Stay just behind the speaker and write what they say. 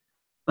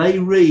They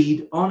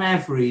read, on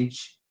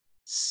average,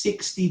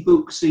 60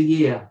 books a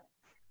year.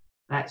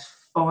 That's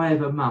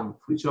 5 a month,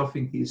 which I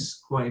think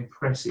is quite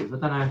impressive. I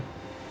don't know,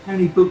 how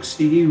many books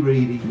do you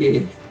read a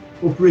year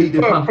or read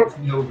a month,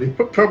 Melvin?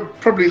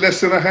 Probably less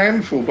than a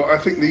handful, but I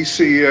think these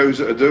CEOs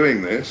that are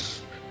doing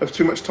this have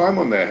too much time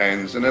on their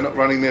hands and they're not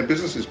running their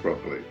businesses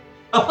properly.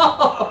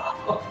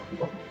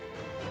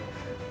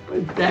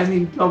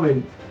 Damning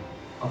comment.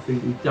 I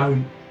think we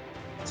don't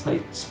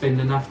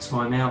spend enough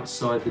time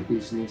outside the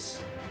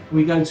business.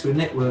 We go to a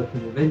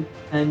networking event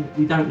and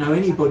we don't know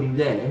anybody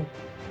there.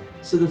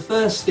 So the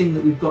first thing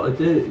that we've got to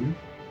do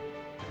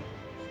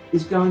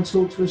is go and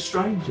talk to a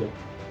stranger.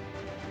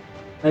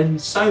 And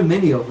so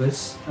many of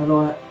us are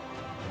like,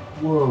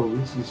 whoa,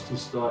 this is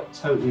just like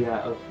totally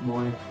out of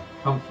my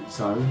comfort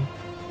zone.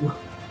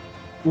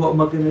 What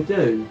am I going to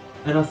do?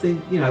 And I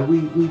think, you know,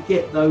 we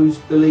get those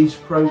beliefs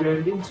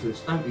programmed into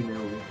us, don't we,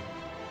 Melvin?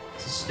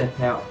 To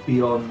step out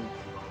beyond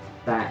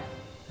that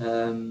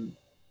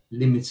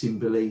limiting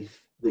belief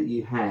that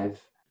you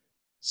have.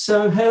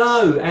 So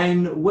hello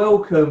and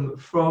welcome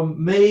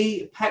from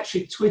me,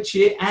 Patrick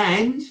Twitchett,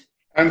 and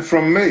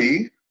from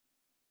me,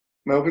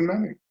 Melvin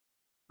Manning.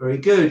 Very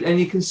good. And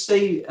you can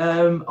see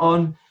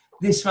on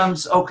this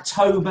month's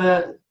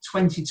October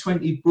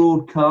 2020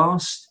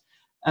 broadcast,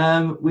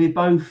 we're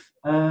both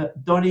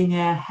donning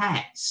our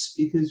hats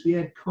because we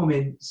had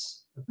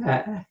comments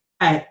about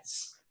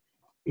hats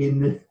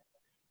in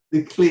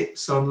the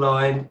clips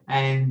online,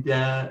 and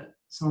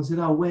someone said,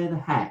 oh, wear the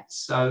hats.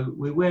 So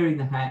we're wearing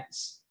the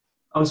hats.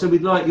 Oh, so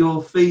we'd like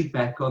your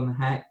feedback on the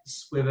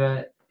hats,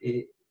 whether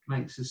it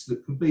makes us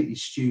look completely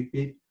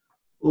stupid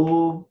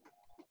or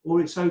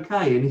it's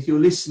okay. And if you're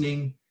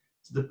listening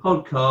to the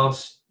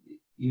podcast,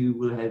 you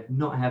will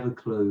not have a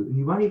clue, and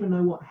you won't even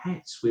know what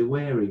hats we're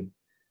wearing.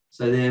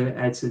 So there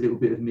adds a little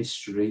bit of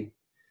mystery.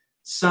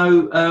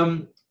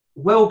 So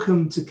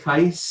welcome to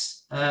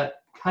CASE.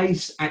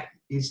 CASE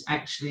is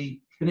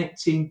actually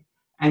connecting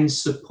and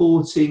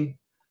supporting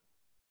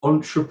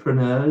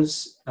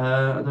entrepreneurs. I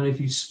don't know if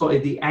you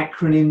spotted the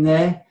acronym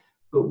there,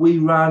 but we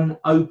run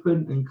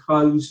open and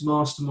closed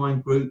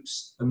mastermind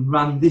groups and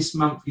run this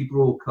monthly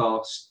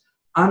broadcast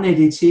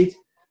unedited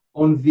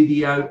on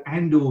video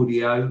and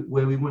audio,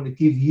 where we want to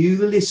give you,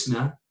 the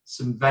listener,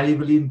 some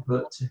valuable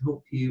input to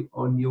help you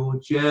on your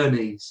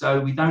journey. So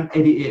we don't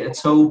edit it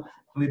at all.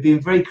 We've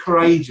been very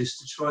courageous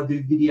to try and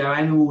do video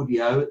and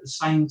audio at the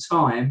same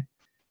time.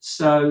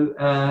 So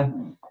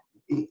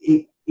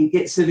it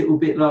gets a little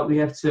bit like we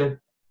have to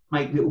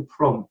make little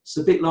prompts,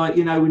 a bit like,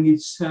 you know, when you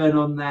turn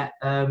on that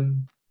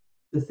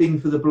the thing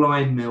for the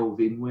blind,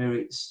 Melvin, where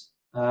it's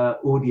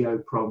audio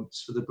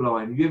prompts for the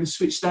blind. Have you ever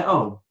switched that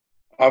on?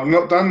 I've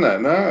not done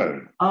that,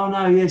 no. Oh,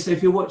 no, yeah. So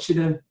if you're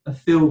watching a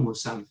film or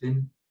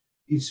something,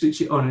 you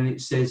switch it on and it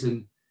says,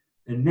 and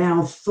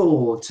now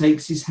Thor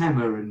takes his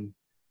hammer and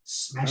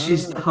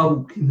smashes the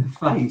Hulk in the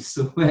face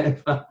or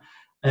whatever.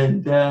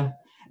 And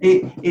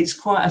it's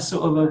quite a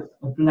sort of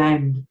a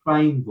bland,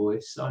 plain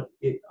voice.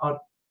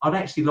 I'd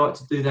actually like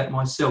to do that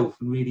myself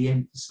and really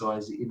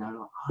emphasise it, you know.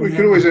 Like, well, you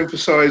could always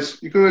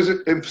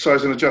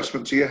emphasise an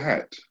adjustment to your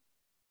hat.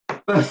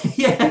 But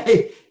yeah,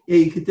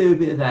 you could do a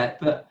bit of that.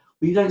 But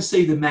you don't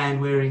see the man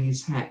wearing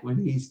his hat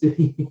when he's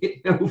doing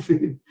it,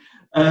 Melvin.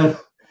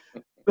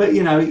 But,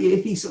 you know,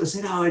 if he sort of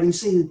said, oh, and you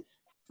see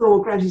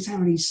Thor grabs his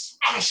hammer and he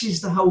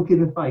smashes the Hulk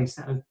in the face,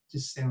 that would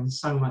just sound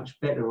so much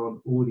better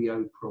on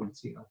audio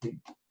prompting, I think.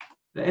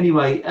 But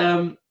anyway,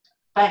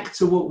 back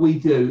to what we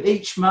do.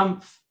 Each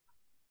month,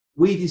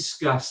 we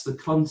discuss the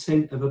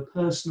content of a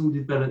personal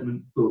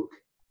development book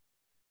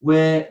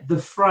where the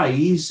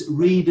phrase,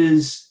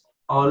 readers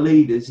are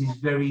leaders, is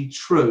very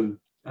true.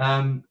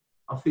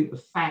 I think the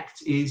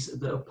fact is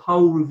that a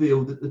poll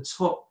revealed that the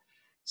top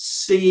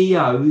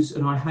CEOs,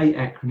 and I hate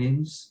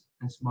acronyms,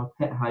 that's my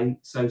pet hate,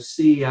 so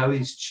CEO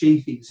is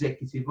Chief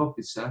Executive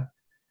Officer,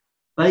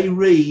 they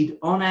read,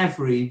 on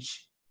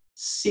average,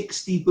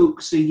 60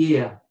 books a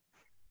year.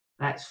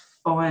 That's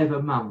 5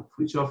 a month,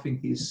 which I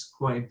think is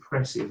quite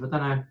impressive. I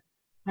don't know,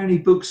 how many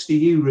books do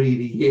you read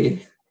a year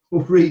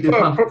or read a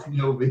month,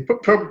 Melvin?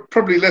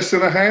 Probably less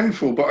than a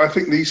handful, but I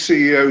think these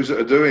CEOs that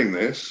are doing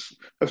this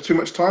have too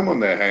much time on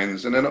their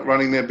hands and they're not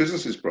running their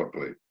businesses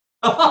properly.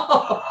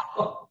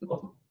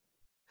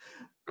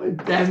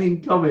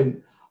 Damning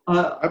comment.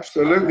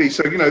 Absolutely.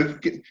 So, you know,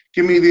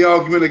 give me the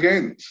argument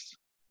against.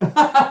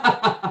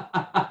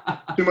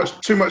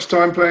 Too much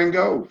time playing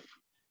golf.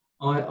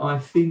 I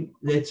think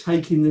they're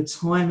taking the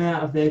time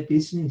out of their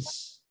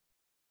business,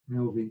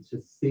 Melvin, to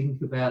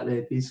think about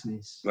their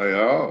business. They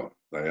are.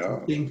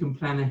 To think and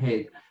plan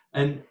ahead.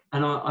 And I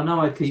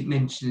know I keep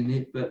mentioning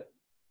it, but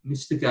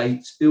Mr.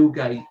 Gates, Bill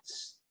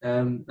Gates,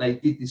 they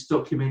did this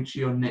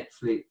documentary on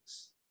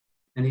Netflix,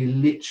 and he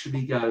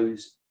literally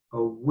goes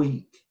a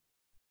week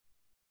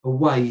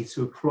away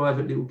to a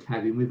private little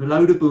cabin with a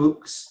load of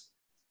books,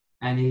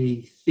 and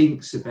he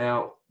thinks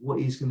about what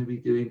he's going to be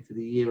doing for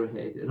the year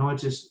ahead. And I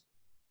just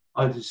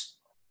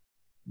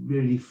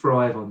really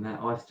thrive on that.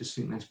 I just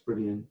think that's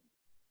brilliant.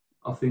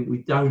 I think we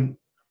don't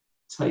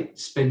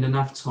spend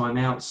enough time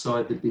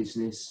outside the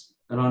business.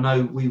 and I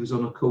know we was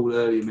on a call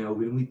earlier,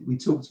 Melvin. We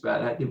talked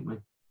about that, didn't we?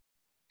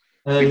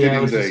 We did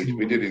indeed.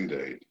 We did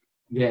indeed.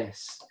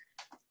 Yes.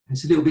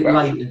 It's a little bit Well,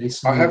 later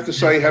this I morning. have to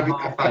say, Half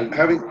 8.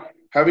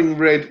 having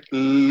read,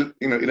 in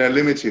a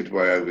limited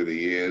way over the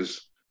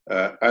years,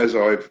 as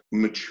I've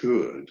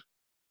matured,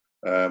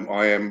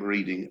 I am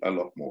reading a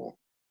lot more.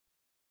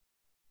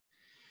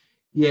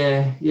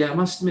 Yeah. I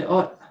must admit,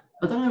 I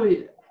don't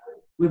know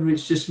whether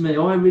it's just me.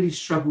 I really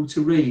struggle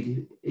to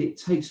read. It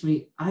takes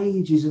me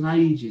ages and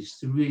ages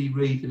to really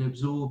read and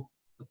absorb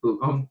a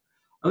book.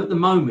 At the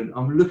moment,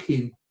 I'm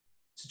looking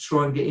to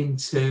try and get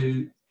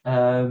into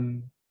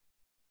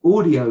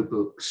audio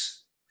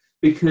books,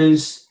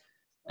 because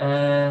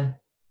I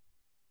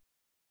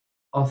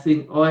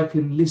think I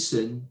can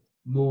listen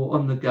more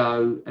on the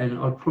go, and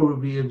I'd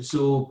probably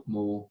absorb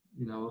more.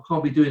 I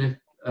can't be doing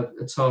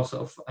a task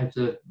that I have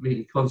to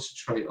really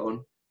concentrate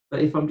on.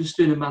 But if I'm just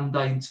doing a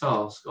mundane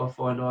task, I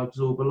find I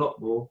absorb a lot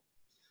more.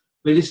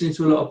 We're listening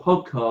to a lot of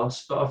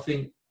podcasts, but I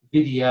think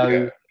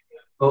video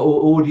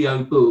or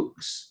audio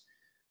books.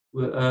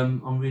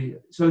 I'm really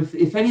so.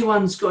 If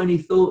anyone's got any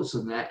thoughts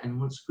on that and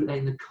wants to put that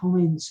in the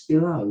comments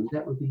below,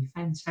 that would be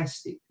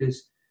fantastic,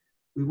 because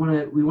we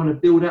want to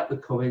build up the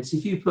comments.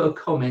 If you put a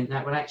comment,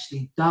 that would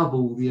actually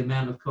double the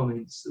amount of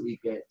comments that we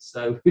get.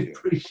 So we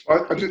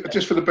appreciate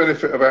just for the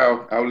benefit of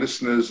our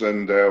listeners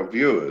and our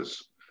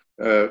viewers,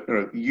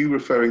 you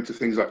referring to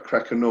things like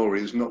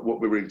Krakenori is not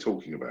what we're really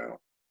talking about.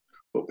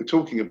 What we're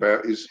talking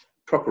about is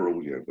proper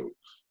audio books.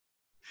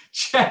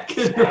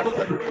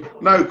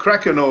 No,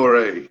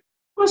 Krakenori.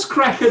 What's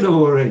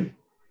Krakenori?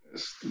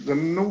 It's the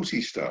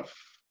naughty stuff.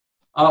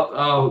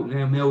 Oh,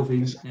 now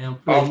Melvin. Now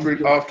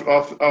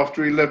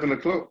after 11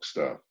 o'clock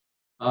stuff.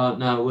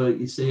 No, well,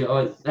 you see,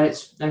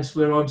 that's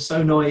where I'm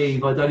so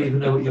naive. I don't even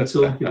know what you're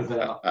talking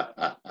about.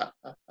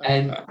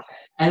 And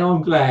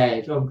I'm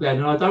glad,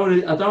 and I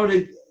don't want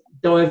to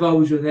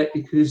divulge on that,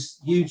 because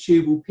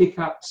YouTube will pick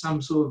up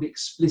some sort of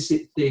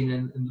explicit thing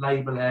and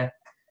label our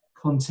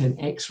content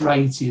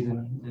X-rated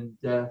and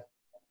cut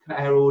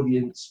our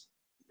audience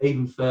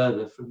even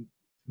further from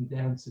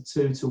down to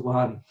 2 to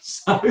 1.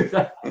 So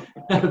that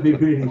would be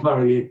really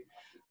worrying.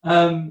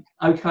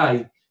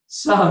 Okay,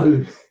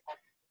 so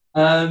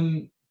that's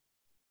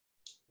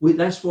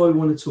why we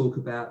want to talk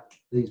about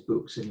these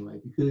books anyway,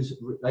 because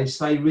they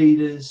say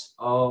readers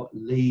are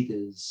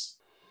leaders.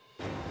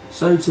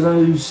 So to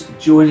those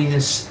joining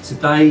us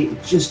today,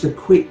 just a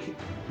quick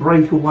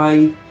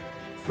breakaway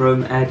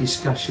from our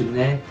discussion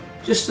there,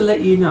 just to let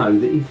you know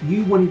that if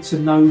you wanted to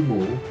know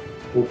more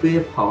or be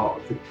a part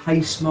of the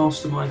Case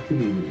Mastermind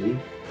community,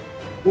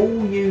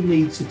 all you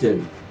need to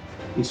do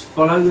is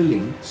follow the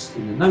links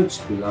in the notes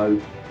below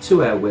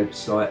to our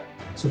website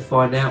to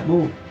find out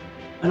more.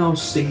 And I'll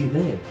see you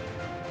there,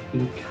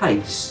 in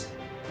case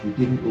you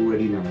didn't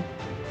already know.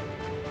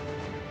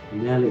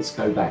 And now let's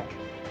go back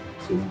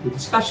to the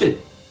discussion.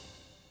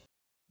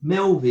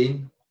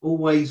 Melvin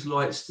always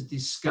likes to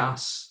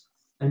discuss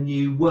a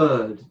new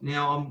word.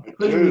 Now, I'm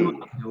putting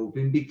you up,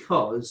 Melvin,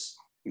 because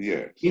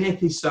in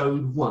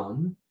episode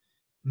 1,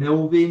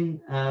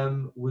 Melvin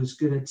was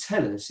going to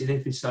tell us in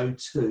episode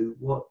 2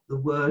 what the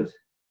word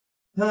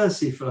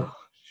persiflage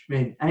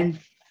meant. And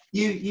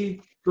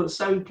you got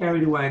so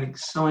carried away and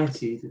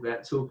excited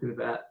about talking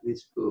about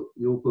this book,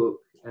 your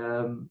book,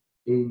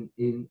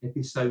 in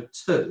episode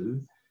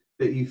 2,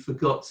 that you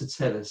forgot to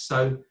tell us.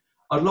 So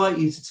I'd like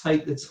you to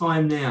take the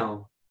time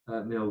now,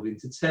 Melvin,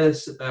 to tell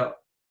us about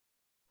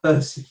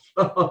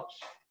persiflage.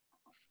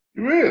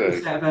 Really?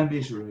 It's out of our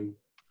misery.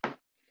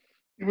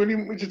 You really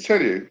want me to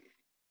tell you?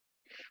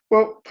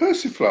 Well,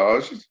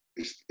 persiflage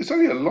is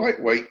only a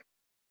lightweight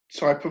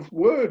type of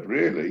word,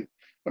 really.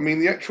 I mean,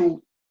 the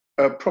actual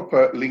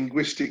proper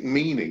linguistic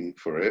meaning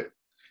for it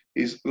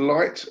is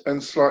light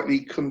and slightly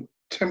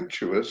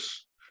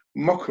contemptuous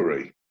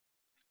mockery.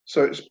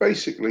 So it's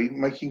basically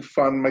making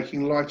fun,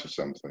 making light of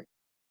something.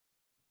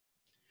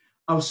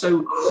 Oh,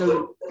 so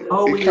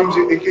it comes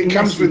with it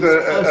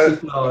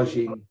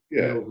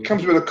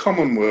comes with a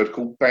common word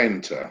called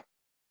banter.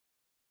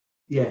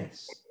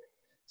 Yes.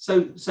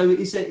 So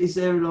is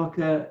there like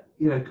a,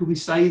 could we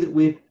say that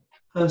we're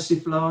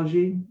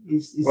persiflaging?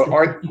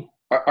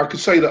 I could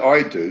say that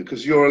I do,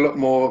 because you're a lot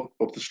more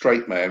of the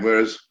straight man,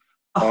 whereas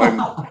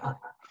I'm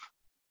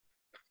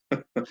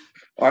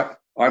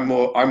I'm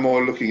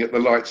more looking at the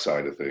light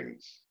side of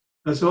things.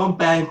 So I'm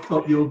bad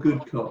cop, you're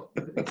good cop.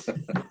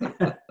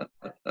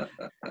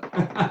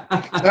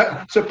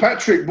 So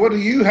Patrick, what do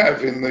you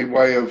have in the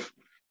way of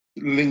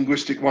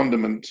linguistic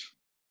wonderment?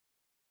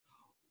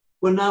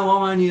 Well, no,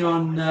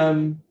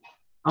 I'm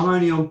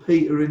only on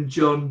Peter and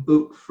John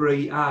book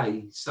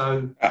 3A.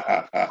 So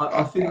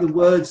I think the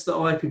words that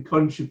I could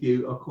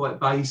contribute are quite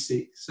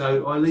basic.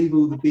 So I leave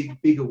all the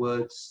bigger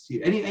words to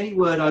you. Any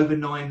word over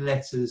 9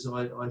 letters,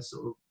 I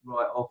sort of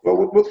write off.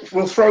 Well,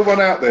 we'll throw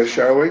one out there,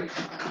 shall we?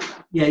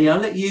 Yeah. I'll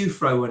let you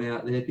throw one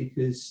out there,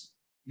 because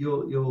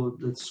you're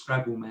the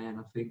Scrabble man,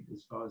 I think,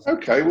 as far as.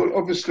 Okay. Well,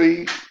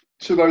 obviously,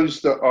 to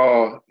those that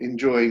are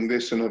enjoying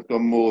this and have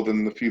gone more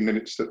than the few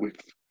minutes that we've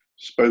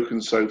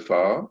spoken so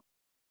far,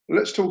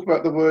 Let's talk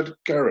about the word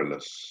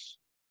garrulous.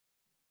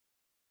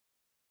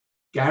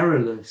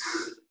 Garrulous.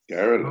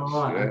 Garrulous,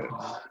 All right, yes.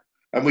 okay.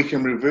 And we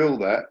can reveal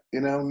that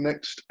in our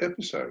next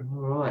episode.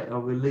 All right, I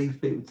will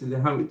leave people to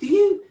their homework.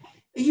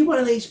 Are you one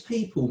of these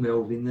people,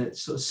 Melvin, that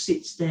sort of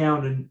sits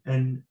down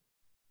and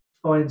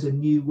finds a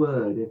new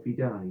word every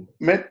day?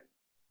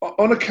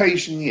 On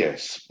occasion,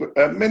 yes.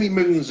 But many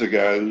moons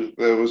ago,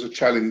 there was a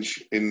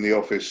challenge in the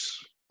office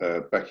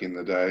back in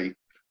the day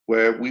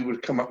where we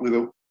would come up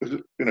with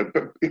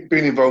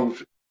being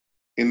involved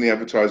in the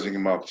advertising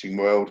and marketing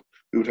world,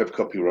 we would have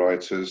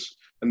copywriters,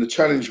 and the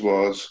challenge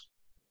was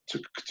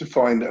to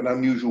find an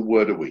unusual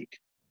word a week.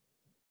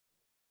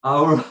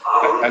 All right.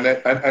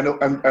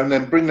 And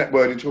then bring that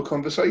word into a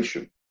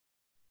conversation,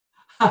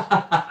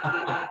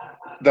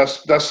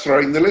 thus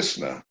throwing the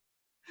listener.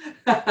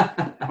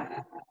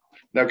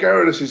 Now,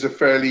 garrulous is a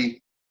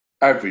fairly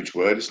average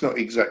word. It's not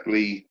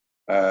exactly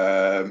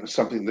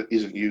something that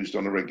isn't used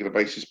on a regular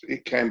basis, but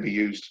it can be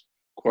used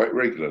quite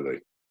regularly.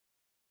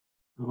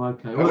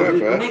 Okay. However,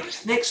 well,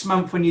 next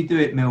month when you do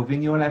it,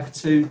 Melvin, you'll have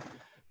to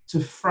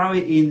throw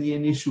it in the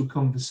initial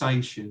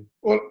conversation,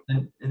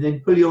 and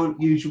then pull your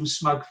usual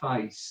smug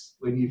face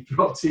when you've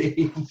dropped it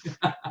in.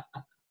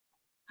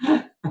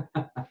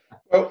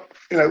 Well,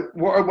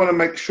 what I want to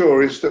make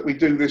sure is that we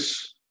do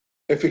this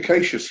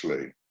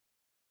efficaciously.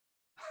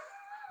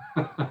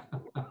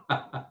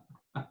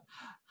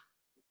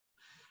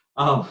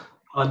 Oh,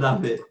 I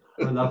love it.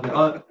 I love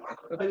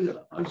it.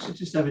 I should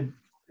just have a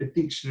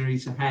dictionary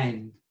to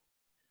hand.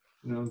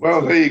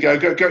 Well, there you go.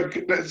 Go.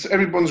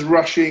 Everyone's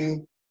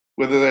rushing,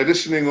 whether they're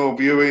listening or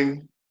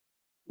viewing.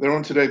 They're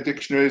onto their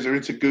dictionaries. They're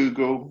into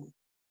Google.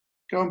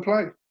 Go and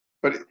play.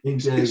 But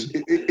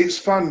it's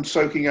fun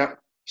soaking up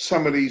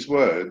some of these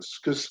words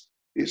because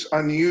it's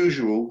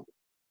unusual,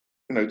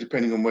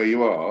 depending on where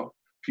you are,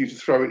 for you to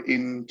throw it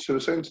into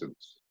a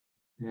sentence.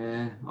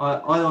 Yeah,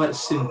 I like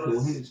simple.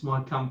 I think it's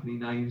my company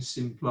name,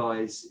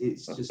 Simplies.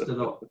 It's just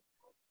a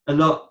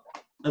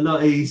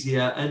lot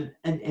easier,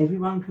 and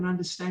everyone can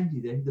understand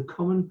you then. The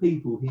common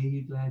people hear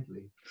you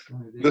gladly. So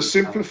the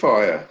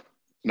simplifier,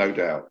 no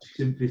doubt.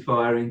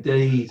 Simplifier,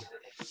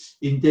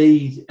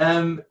 indeed.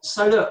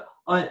 So look,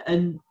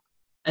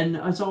 and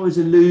as I was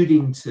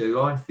alluding to,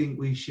 I think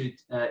we should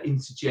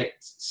interject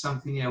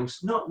something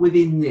else, not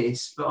within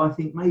this, but I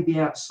think maybe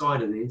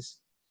outside of this,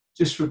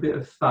 just for a bit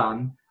of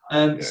fun.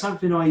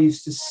 Something I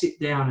used to sit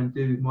down and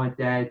do with my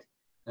dad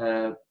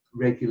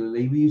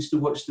regularly. We used to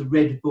watch the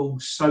Red Bull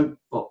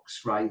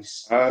soapbox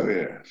race. Oh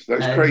yes,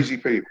 those crazy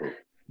people.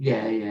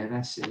 Yeah,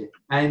 that's it.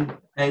 And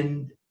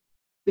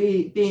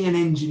being an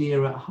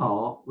engineer at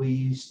heart, we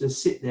used to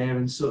sit there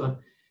and sort of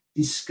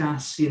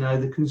discuss,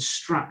 the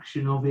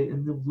construction of it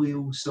and the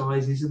wheel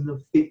sizes and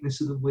the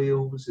thickness of the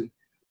wheels, and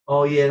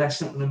oh yeah,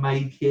 that's not going to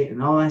make it,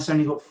 and oh, that's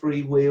only got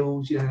 3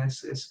 wheels,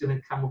 that's going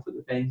to come off at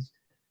the bends,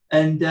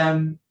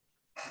 and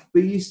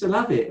we used to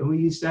love it, and we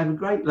used to have a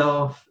great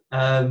laugh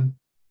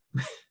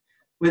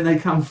when they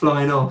come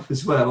flying off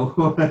as well,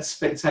 or a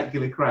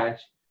spectacular crash.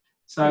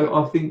 So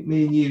I think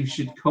me and you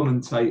should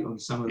commentate on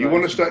some of those. You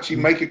want us to actually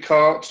make a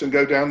cart and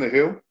go down the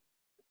hill?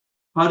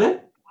 Pardon?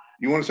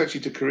 You want us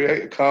actually to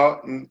create a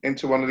cart and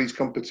enter one of these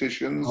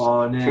competitions,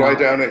 fly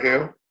down a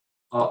hill?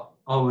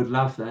 I would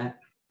love that.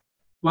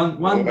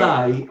 One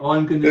day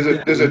I'm going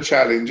to There's a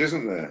challenge,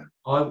 isn't there?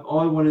 I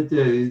want to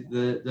do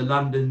the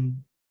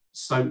London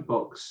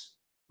soapbox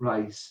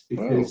race,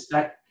 because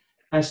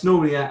that's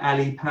normally at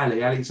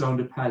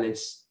Alexandra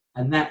Palace,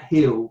 and that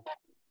hill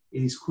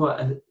is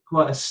quite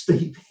a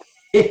steep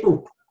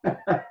hill.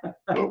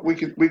 Well, we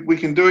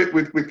can do it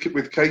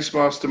with Case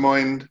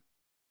Mastermind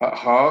at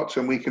heart,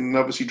 and we can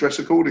obviously dress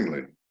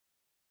accordingly.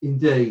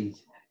 Indeed,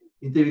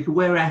 we can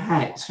wear our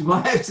hats. We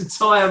might have to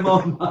tie them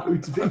on, though,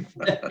 to be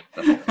fair.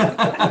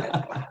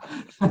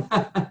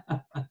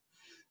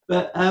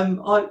 But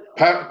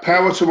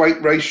power to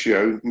weight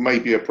ratio may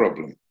be a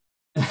problem.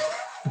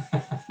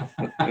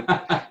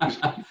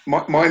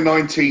 my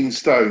 19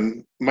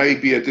 stone may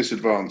be a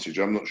disadvantage.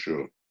 I'm not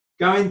sure.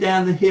 Going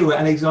down the hill at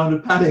Alexandra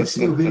Palace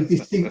will be a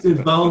distinct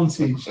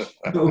advantage.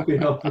 To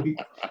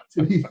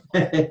be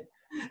fair.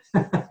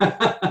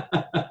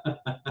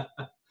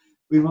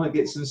 We might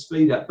get some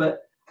speed up,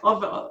 but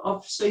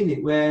I've seen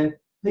it where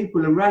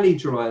people are rally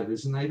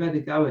drivers and they've had a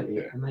go at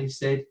it, and they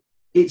said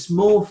it's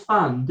more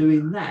fun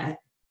doing that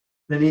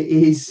than it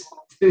is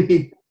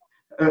doing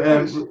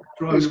driving.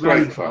 It's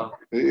great fun.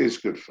 It is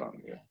good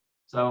fun. Yeah.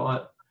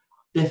 So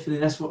definitely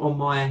that's what on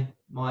my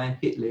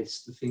hit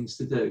list of things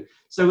to do.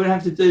 So we'll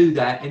have to do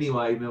that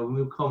anyway, Melvin.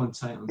 We'll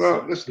commentate on.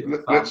 Well,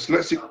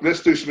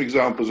 let's do some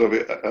examples of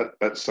it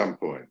at some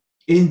point.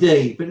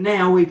 Indeed, but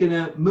now we're going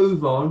to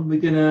move on. We're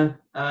going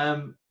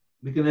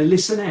to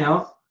listen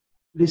out,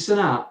 listen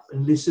up,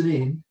 and listen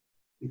in,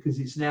 because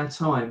it's now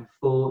time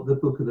for the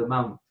book of the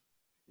month.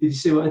 Did you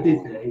see what I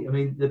did there? I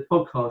mean, the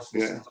podcast.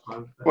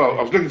 Well,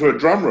 I was looking for a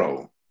drum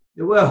roll.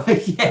 Well,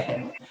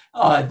 yeah.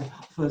 I thought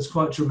it was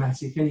quite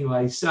dramatic.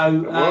 Anyway,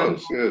 so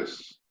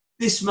yes.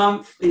 This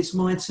month it's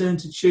my turn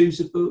to choose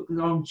a book,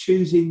 and I'm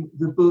choosing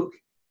the book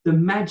 "The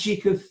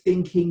Magic of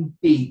Thinking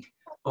Big"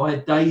 by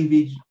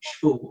David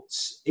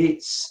Schwartz.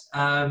 It's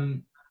a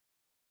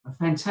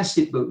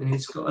fantastic book, and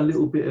it's got a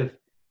little bit of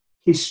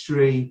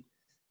history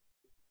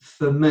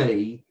for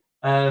me,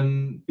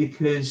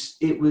 because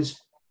it was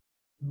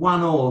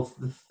one of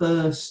the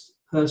first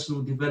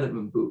personal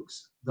development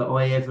books that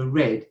I ever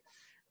read.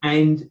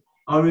 And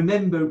I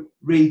remember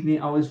reading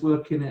it. I was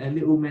working at a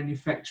little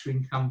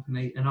manufacturing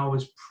company, and I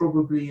was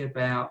probably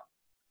about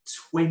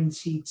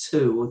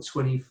 22 or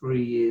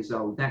 23 years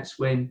old. That's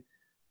when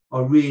I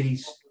really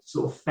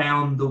sort of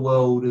found the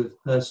world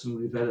of personal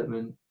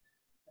development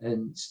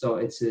and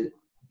started to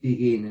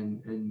dig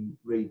in and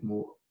read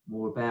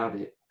more about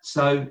it.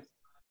 So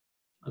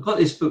I got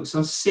this book, so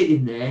I'm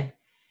sitting there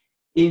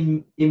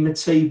in my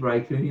tea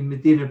break and in my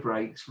dinner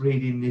breaks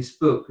reading this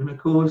book. And of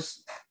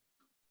course,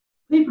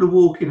 people are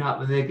walking up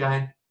and they're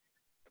going,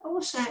 "Oh,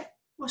 what's that?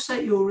 What's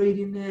that you're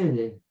reading there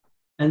then?"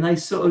 And they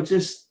sort of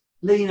just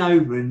lean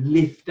over and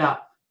lift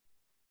up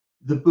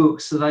the book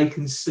so they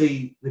can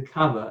see the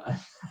cover. And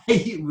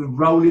they were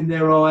rolling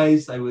their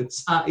eyes, they were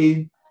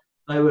tutting,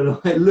 they were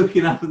like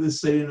looking up at the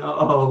ceiling.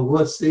 "Oh,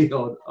 what's he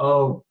on?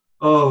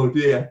 Oh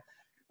dear."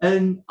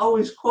 And I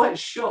was quite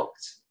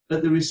shocked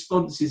at the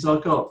responses I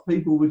got.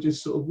 People were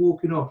just sort of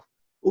walking off,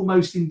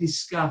 almost in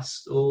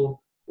disgust or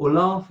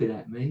laughing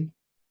at me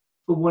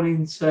for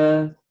wanting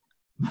to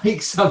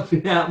make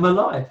something out of my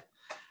life.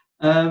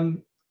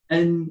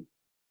 And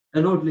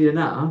oddly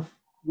enough,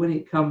 when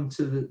it come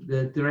to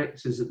the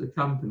directors at the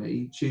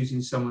company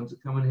choosing someone to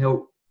come and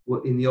help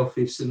in the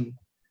office and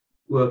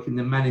work in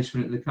the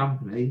management of the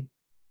company,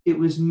 it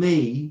was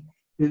me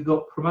who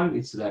got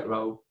promoted to that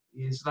role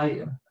years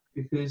later,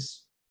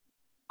 because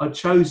I'd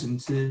chosen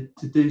to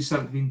do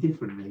something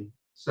differently.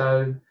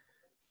 So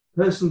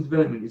personal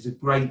development is a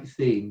great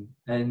thing,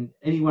 and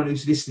anyone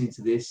who's listening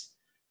to this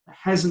that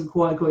hasn't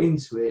quite got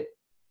into it,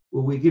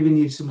 well, we're giving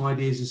you some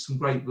ideas of some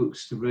great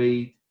books to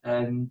read,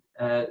 and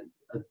I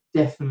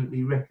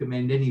definitely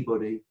recommend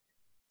anybody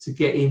to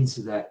get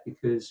into that,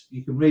 because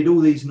you can read all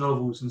these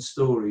novels and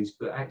stories,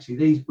 but actually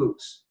these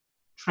books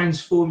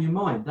transform your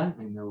mind, don't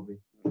they, Melvin?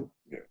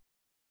 Yeah.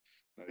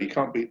 You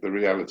can't beat the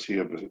reality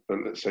of,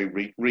 let's say,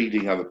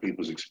 reading other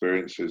people's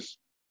experiences.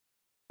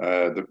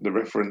 The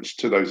reference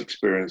to those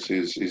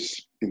experiences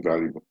is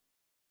invaluable.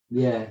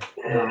 Yeah,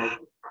 no,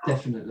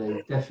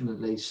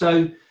 definitely.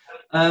 So,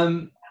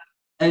 and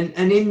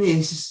in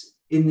this,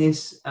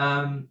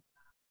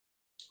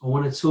 I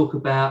want to talk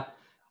about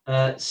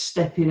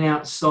stepping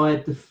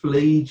outside the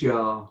flea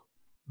jar,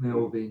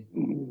 Melvin.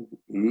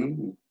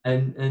 Mm.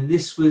 And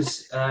this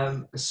was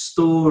a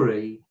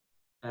story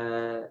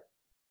that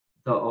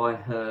I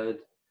heard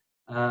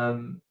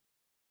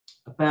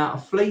about a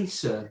flea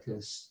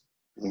circus,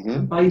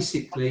 and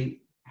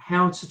basically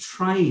how to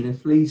train a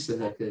flea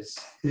circus,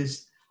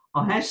 because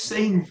I have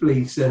seen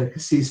flea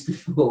circuses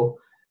before.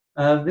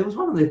 There was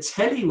one of the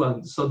telly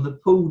ones on the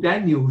Paul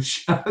Daniels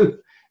show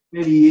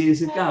many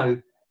years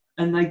ago,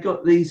 and they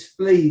got these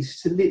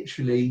fleas to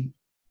literally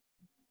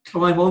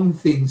climb on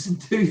things and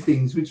do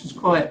things, which was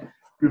quite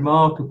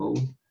remarkable.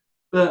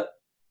 But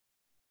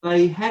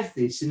they have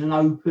this in an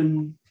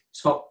open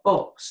top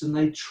box, and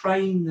they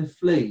train the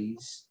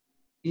fleas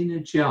in a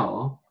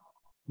jar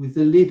with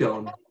the lid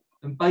on,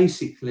 and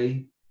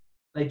basically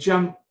they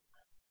jump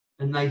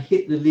and they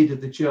hit the lid of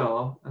the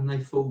jar and they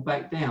fall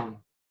back down.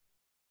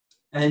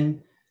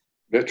 And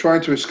they're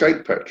trying to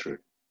escape, Patrick.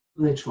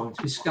 They're trying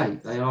to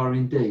escape. They are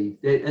indeed.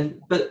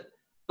 But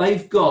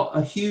they've got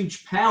a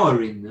huge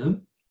power in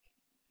them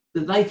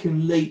that they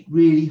can leap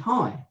really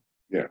high.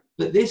 Yeah.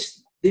 But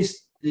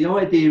the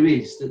idea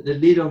is that the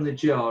lid on the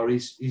jar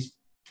is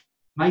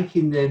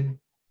making them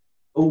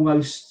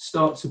almost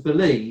start to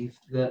believe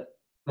that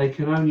they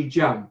can only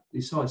jump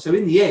this high. So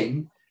in the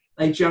end,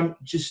 they jump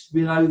just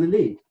below the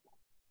lid,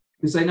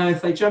 because they know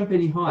if they jump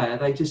any higher,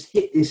 they just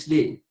hit this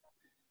lid.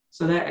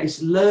 So that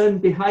it's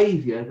learned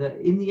behaviour that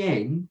in the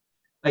end,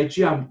 they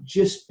jump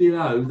just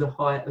below the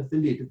height of the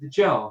lid of the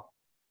jar.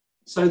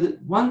 So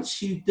that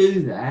once you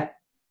do that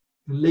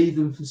and leave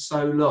them for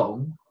so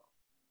long,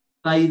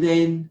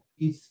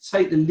 you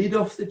take the lid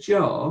off the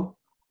jar,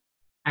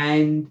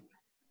 and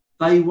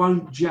they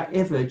won't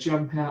ever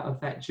jump out of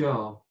that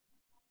jar,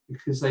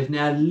 because they've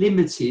now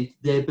limited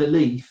their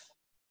belief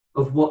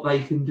of what they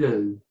can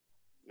do.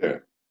 Yeah.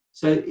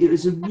 So it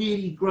was a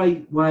really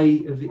great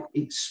way of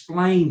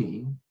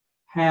explaining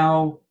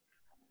how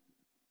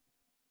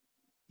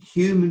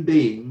human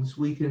beings,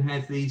 we can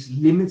have these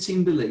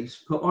limiting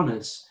beliefs put on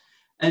us.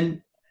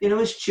 And,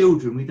 as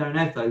children, we don't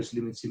have those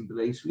limiting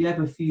beliefs. We have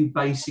a few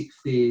basic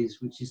fears,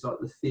 which is like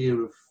the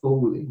fear of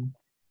falling.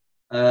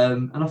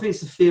 And I think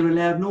it's the fear of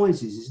loud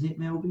noises, isn't it,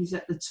 Melvin? Is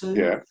that the two?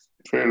 Yeah,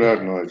 fear of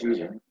loud noises,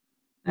 yeah.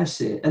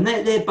 That's it. And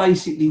they're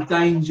basically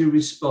danger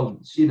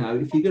response.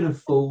 If you're going to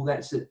fall,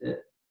 that's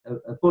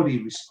a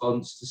body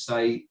response to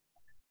say,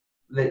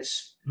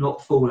 let's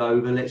not fall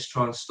over, let's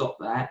try and stop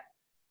that.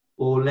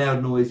 Or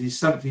loud noises,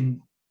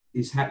 something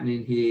is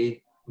happening here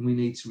and we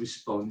need to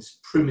respond. It's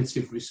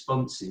primitive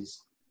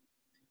responses.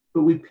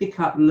 But we pick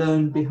up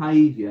learned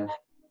behaviour.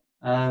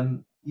 A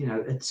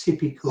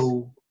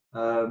typical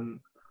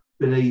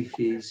belief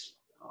is,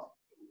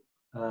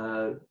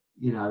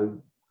 you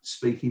know,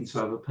 speaking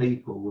to other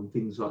people and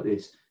things like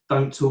this.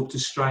 Don't talk to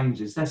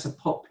strangers. That's a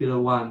popular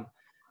one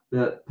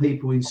that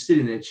people instill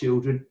in their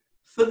children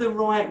for the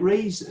right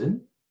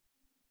reason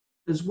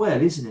as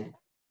well, isn't it?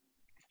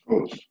 Of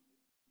course.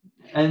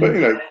 And but,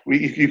 you know,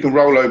 you can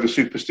roll over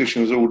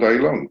superstitions all day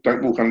long.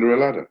 Don't walk under a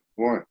ladder.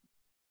 Why?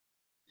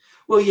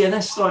 well, yeah,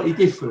 that's slightly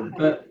different.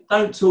 But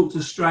don't talk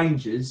to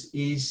strangers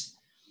is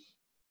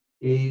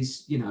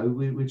you know,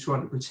 we're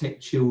trying to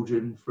protect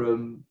children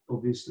from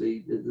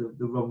obviously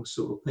the wrong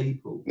sort of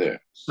people. Yeah.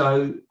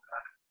 So,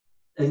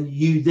 and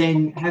you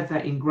then have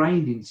that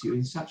ingrained into you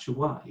in such a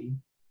way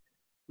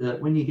that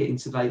when you get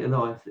into later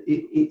life,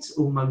 it's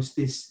almost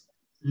this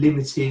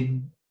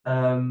limiting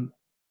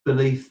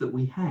belief that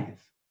we have.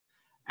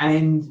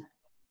 And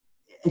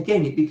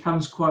again, it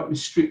becomes quite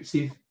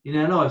restrictive in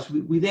our lives.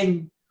 We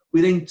then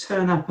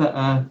turn up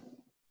at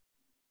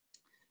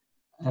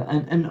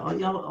and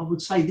I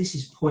would say this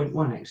is point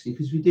one actually,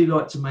 because we do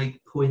like to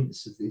make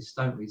points of this,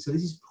 don't we? So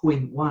this is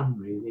point one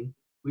really,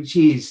 which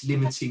is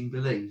limiting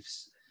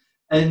beliefs,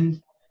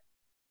 and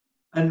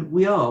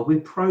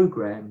we're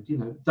programmed. You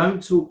know,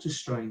 don't talk to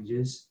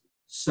strangers.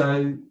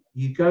 So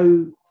you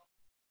go,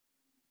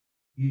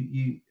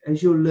 you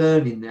as you're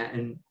learning that,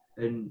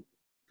 and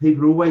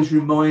people are always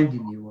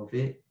reminding you of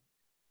it.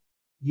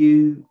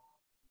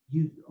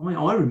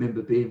 I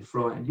remember being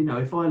frightened. You know,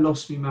 if I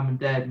lost my mum and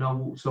dad and I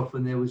walked off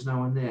and there was no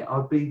one there,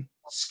 I'd be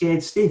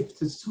scared stiff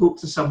to talk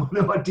to someone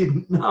who I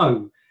didn't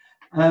know.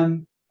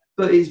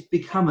 But it's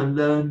become a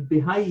learned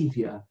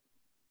behaviour.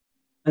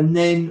 And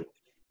then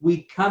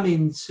we come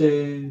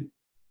into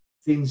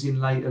things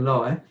in later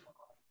life.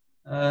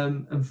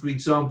 And for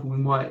example, we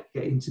might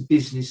get into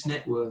business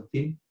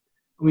networking,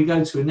 and we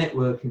go to a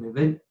networking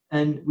event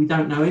and we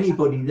don't know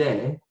anybody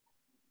there.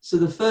 So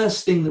the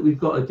first thing that we've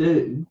got to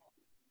do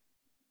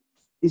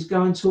is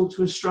go and talk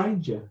to a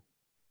stranger.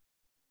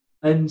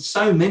 And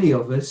so many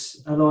of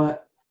us are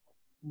like,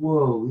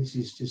 whoa, this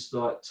is just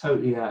like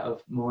totally out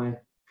of my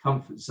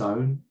comfort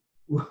zone.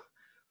 What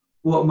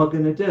am I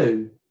going to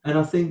do? And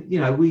I think, you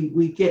know,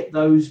 we get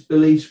those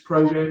beliefs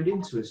programmed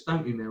into us,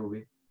 don't we,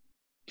 Melvin?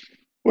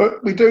 Well,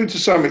 we do to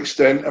some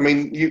extent. I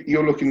mean,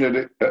 you're looking at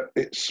it at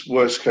its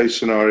worst case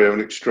scenario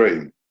and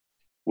extreme,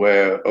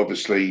 where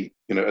obviously,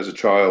 you know, as a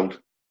child,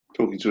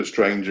 talking to a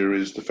stranger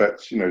is the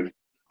fact, you know,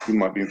 you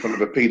might be in front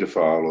of a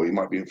paedophile, or you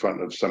might be in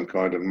front of some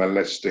kind of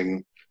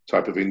molesting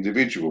type of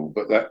individual,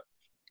 but that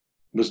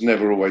was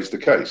never always the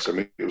case. I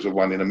mean, it was a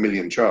 1 in a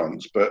million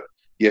chance, but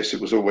yes, it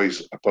was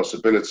always a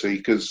possibility,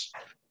 because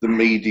the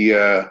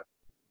media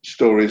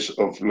stories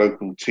of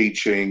local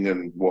teaching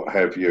and what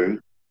have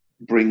you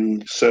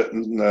bring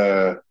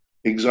certain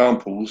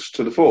examples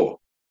to the fore.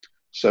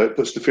 So it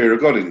puts the fear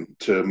of God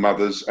into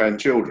mothers and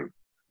children.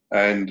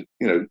 And,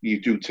 you know, you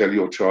do tell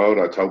your child,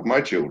 I told my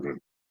children,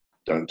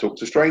 don't talk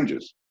to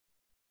strangers.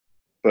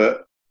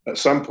 But at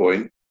some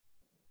point,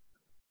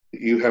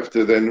 you have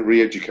to then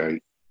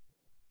re-educate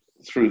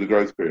through the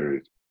growth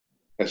period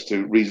as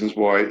to reasons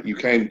why you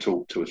can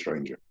talk to a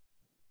stranger.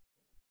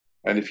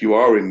 And if you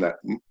are in that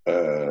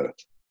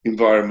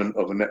environment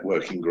of a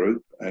networking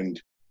group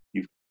and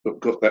you've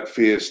got that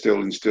fear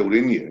still instilled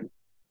in you,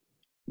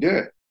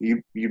 yeah,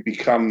 you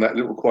become that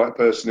little quiet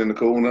person in the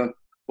corner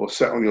or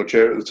sat on your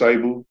chair at the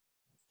table,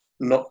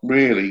 not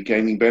really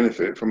gaining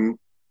benefit from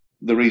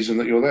the reason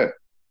that you're there.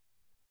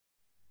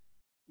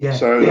 Yeah.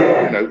 So, you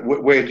know,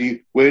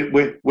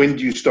 when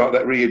do you start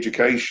that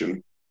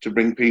re-education to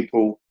bring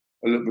people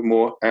a little bit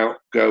more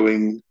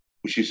outgoing,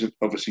 which is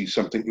obviously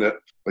something that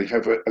they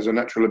have as a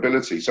natural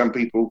ability. Some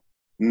people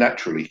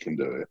naturally can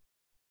do it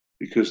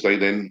because they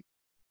then,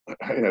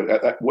 you know,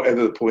 at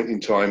whatever the point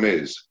in time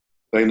is,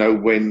 they know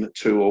when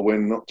to or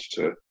when not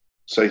to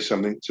say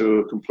something to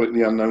a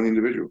completely unknown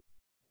individual.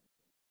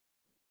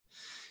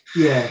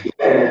 Yeah.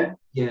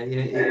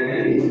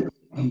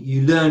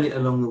 You learn it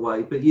along the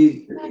way, but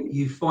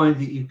you find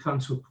that you come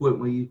to a point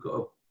where you've got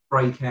to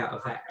break out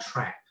of that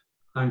trap,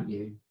 don't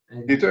you?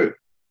 And, you do.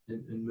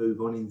 And move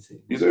on in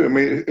things. You do. I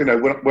mean, you know,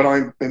 when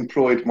I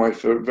employed my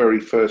very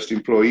first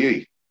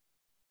employee,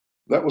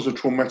 that was a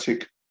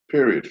traumatic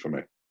period for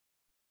me.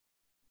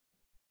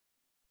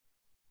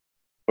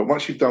 But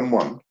once you've done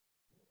one,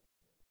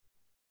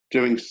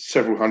 doing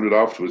several hundred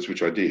afterwards,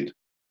 which I did,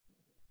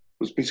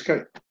 was a piece of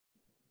cake.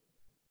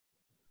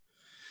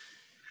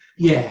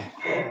 Yeah,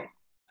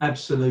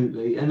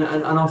 absolutely. And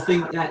I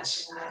think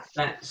that's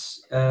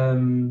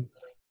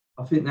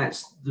I think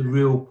that's the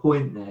real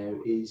point there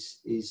is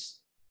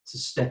to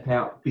step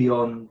out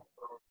beyond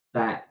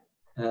that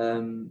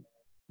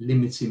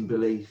limiting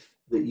belief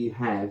that you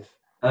have.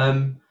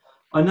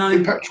 I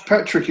know,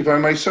 Patrick, if I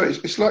may say,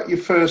 it's like your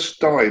first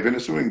dive in a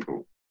swimming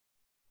pool.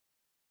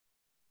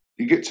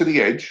 You get to the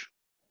edge,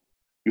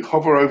 you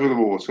hover over the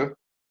water.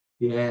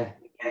 Yeah.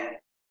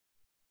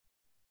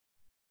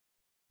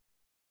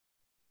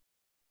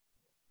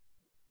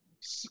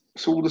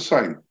 It's all the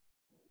same.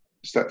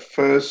 It's that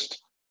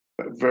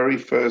very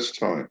first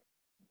time.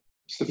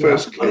 It's the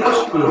first kiss.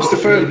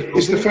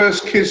 It's the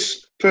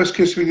first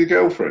kiss with your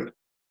girlfriend.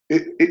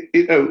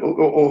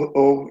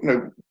 or you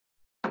know,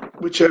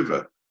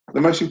 whichever.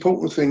 The most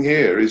important thing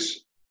here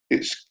is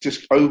it's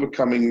just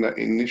overcoming that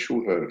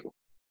initial hurdle.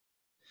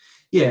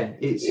 Yeah,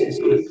 it's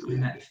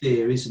overcoming that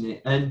fear, isn't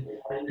it? And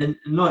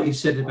like you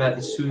said about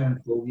the swimming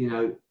pool, you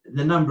know,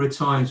 the number of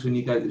times when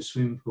you go to the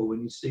swimming pool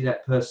and you see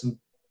that person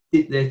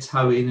dip their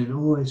toe in and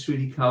oh, it's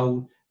really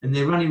cold, and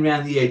they're running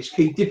around the edge,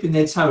 keep dipping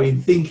their toe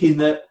in, thinking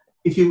that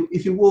if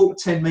you walk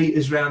 10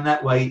 meters around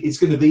that way, it's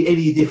going to be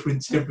any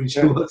different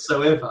temperature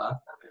whatsoever.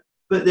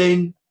 But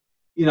then,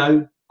 you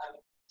know,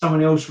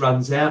 someone else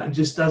runs out and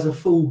just does a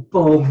full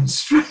bomb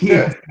straight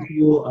into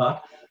the water,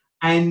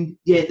 and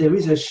yeah, there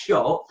is a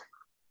shock.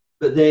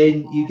 But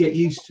then you get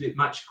used to it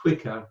much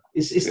quicker.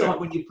 It's like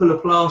when you pull a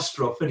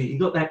plaster off, and you've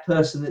got that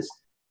person that's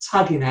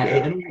tugging at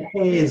it, and all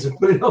the hairs are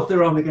pulling off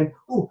their arm again.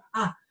 Oh,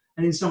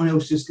 and then someone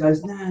else just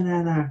goes, no,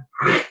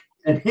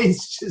 and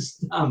it's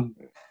just done.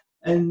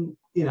 And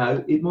you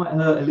know, it might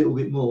hurt a little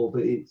bit more,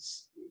 but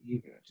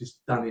you've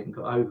just done it and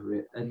got over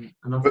it. And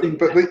I think.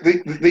 But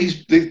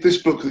this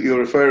book that you're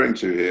referring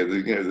to here,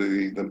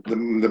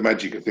 the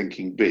magic of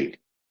thinking big,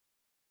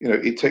 you know,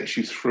 it takes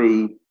you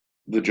through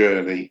the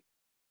journey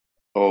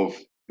of,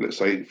 let's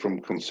say, from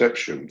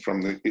conception,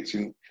 from its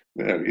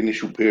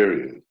initial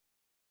period,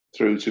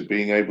 through to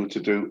being able to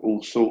do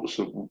all sorts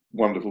of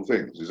wonderful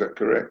things. Is that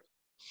correct?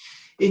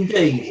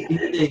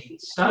 Indeed.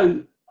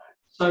 So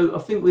I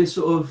think we're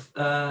sort of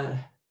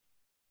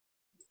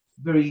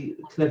very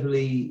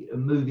cleverly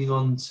moving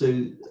on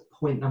to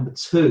point number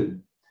 2,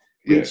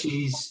 which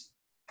is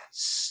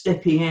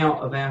stepping out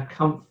of our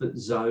comfort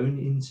zone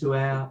into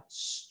our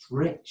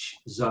stretch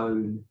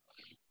zone.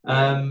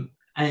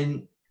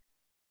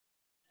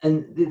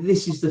 And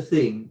this is the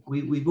thing,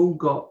 we've all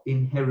got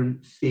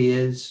inherent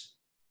fears.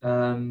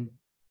 I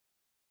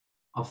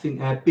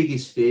think our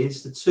biggest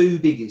fears, the 2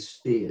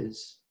 biggest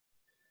fears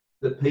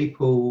that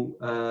people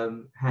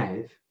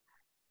have,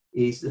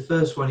 is the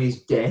first one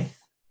is death.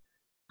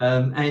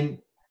 And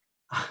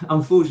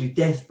unfortunately,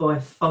 death by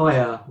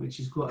fire, which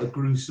is quite a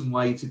gruesome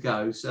way to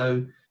go.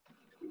 So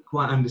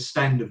quite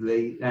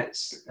understandably,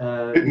 that's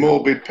a bit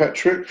morbid,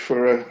 Patrick,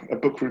 for a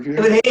book review.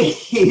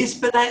 It is,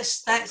 but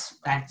that's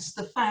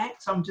the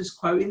fact. I'm just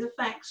quoting the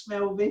facts,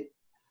 Melvin.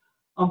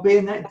 I'm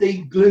being that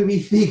deep, gloomy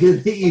figure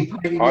that you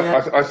painted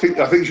out. I think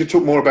you should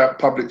talk more about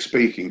public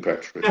speaking,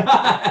 Patrick.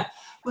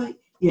 Well,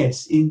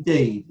 yes,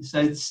 indeed.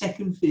 So the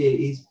second fear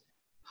is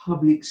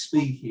public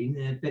speaking.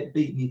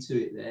 Beat me to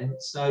it there.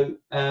 So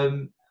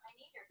and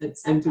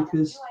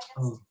because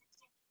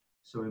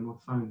sorry, my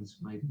phone's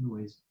made a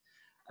noise.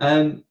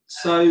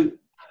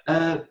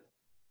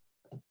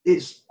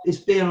 It's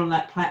being on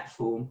that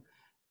platform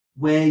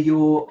where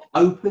you're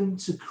open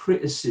to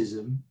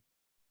criticism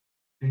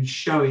and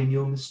showing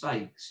your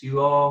mistakes.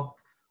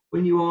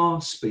 When you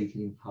are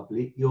speaking in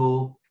public,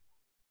 you're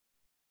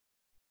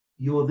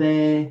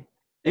there.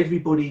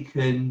 Everybody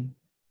can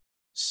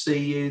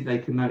see you. They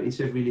can notice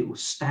every little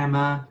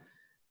stammer,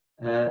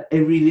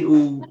 every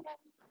little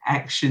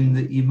action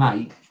that you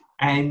make,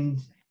 and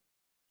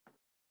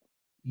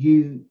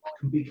you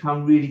can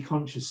become really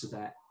conscious of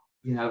that.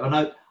 You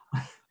know,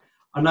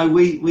 I know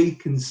we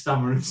can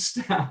stammer and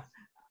stutter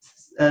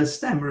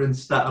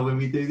when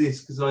we do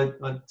this, because I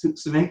took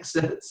some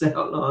excerpts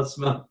out last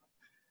month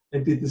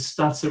and did the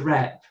stutter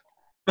rap.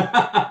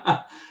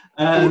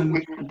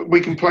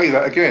 We can play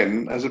that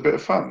again as a bit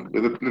of fun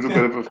with a little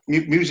bit of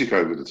music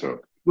over the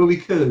top. Well, we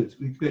could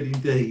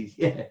indeed,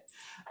 yeah.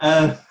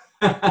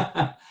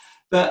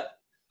 But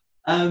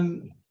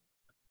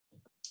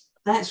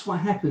that's what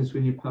happens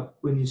when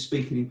you're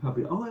speaking in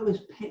public. I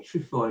was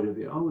petrified of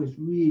it. I was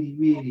really,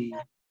 really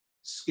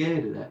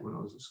scared of that when I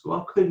was at school.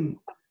 I couldn't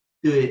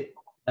do it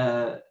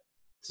to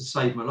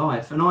save my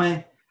life, and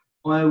I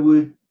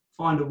would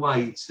find a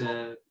way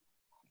to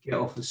get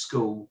off of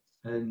school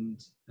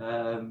and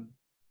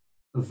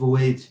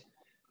avoid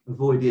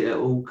it at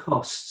all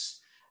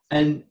costs.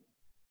 And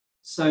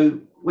so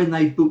when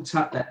they booked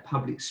up that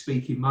public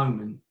speaking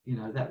moment, you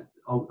know, that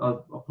I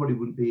probably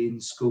wouldn't be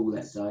in school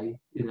that day.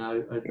 You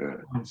know, I'd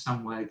find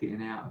some way of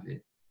getting out of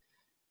it.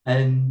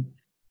 And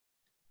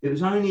it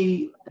was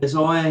only as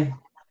I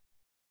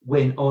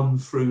went on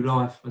through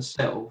life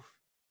myself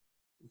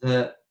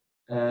that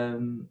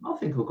I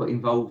think I got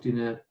involved in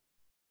a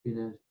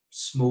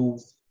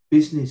small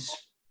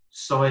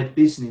side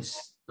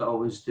business that I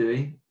was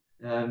doing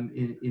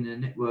in a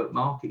network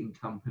marketing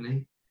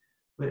company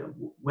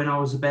when I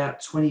was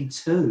about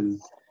 22.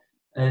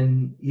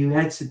 And you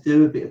had to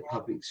do a bit of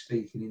public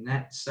speaking in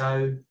that.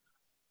 So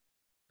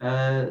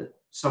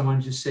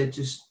someone just said,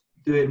 just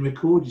do it and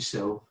record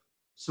yourself.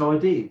 So I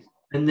did.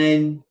 And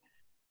then,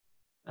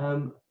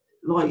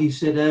 like you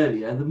said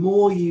earlier, the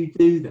more you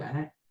do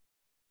that,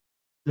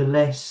 the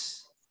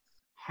less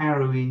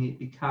harrowing it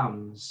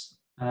becomes.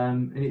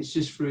 And it's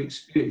just through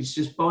experience, it's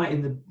just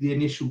biting the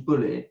initial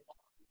bullet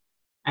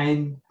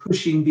and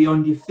pushing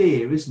beyond your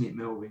fear, isn't it,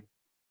 Melvin?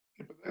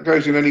 That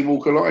goes in any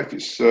walk of life.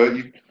 It's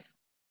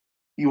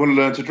you want to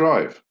learn to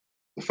drive.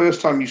 The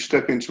first time you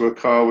step into a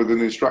car with an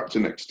instructor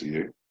next to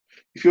you,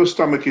 if your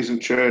stomach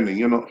isn't churning,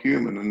 you're not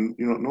human and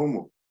you're not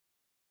normal.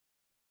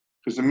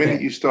 Because the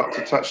minute you start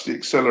to touch the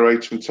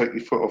accelerator and take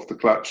your foot off the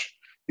clutch,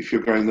 if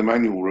you're going the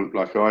manual route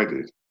like I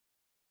did,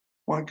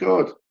 my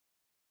God,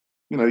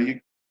 you know,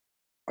 I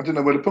didn't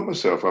know where to put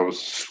myself. I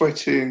was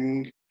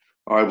sweating.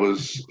 I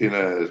was in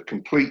a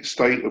complete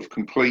state of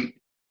complete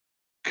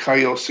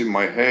chaos in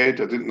my head.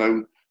 I didn't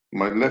know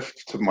my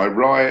left to my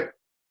right.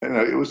 You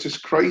know, it was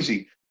just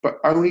crazy, but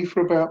only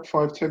for about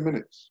 5-10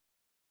 minutes.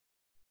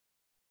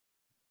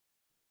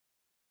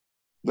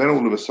 Then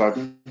all of a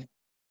sudden,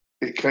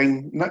 it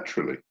came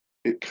naturally.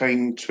 It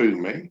came to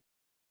me.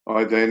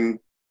 I then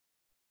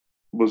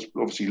was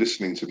obviously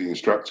listening to the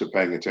instructor,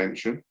 paying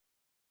attention.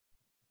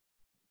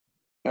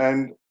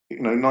 And,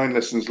 you know, 9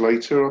 lessons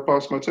later, I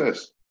passed my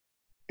test.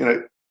 You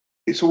know,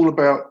 it's all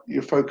about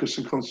your focus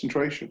and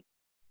concentration.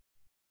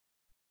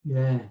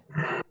 Yeah.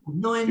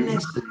 9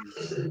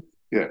 lessons.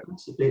 Yeah.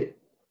 That's a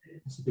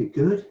bit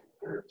good.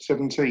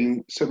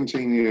 17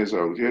 years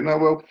old. Yeah, no,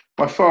 well,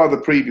 my father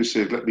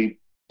previously had let me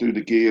do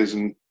the gears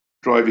and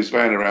drive his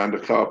van around a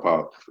car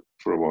park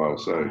for a while.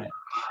 So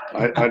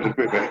I had a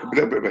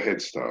little bit of a head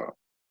start.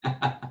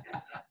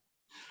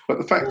 But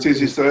the fact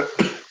is that,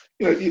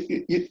 you know,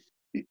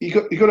 you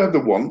got to have the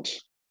want.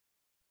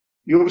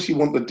 You obviously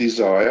want the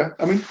desire.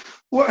 I mean,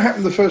 what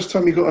happened the first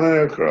time you got on an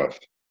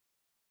aircraft?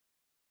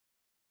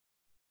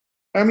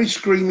 How many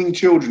screaming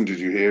children did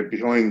you hear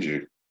behind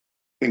you,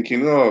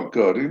 thinking, "Oh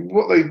God,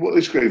 what are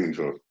they screaming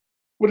for?"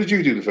 What did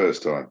you do the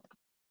first time?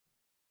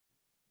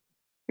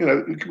 You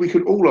know, we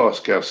could all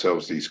ask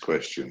ourselves these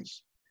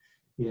questions.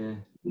 Yeah.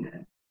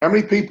 How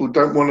many people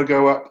don't want to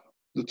go up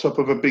the top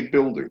of a big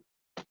building?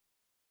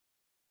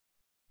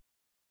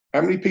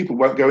 How many people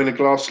won't go in a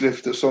glass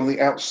lift that's on the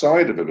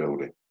outside of a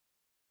building?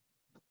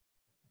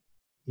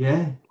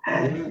 Yeah.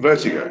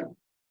 Vertigo.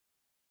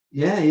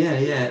 Yeah.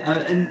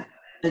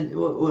 And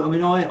well, I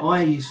mean,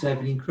 I used to have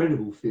an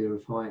incredible fear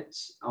of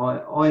heights.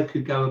 I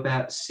could go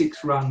about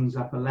 6 rungs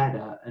up a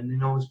ladder, and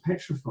then I was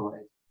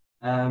petrified.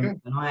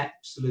 And I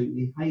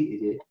absolutely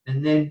hated it.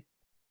 And then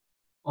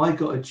I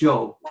got a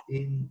job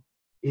in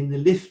the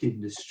lift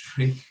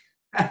industry.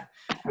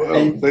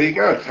 Well, there you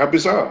go. How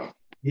bizarre.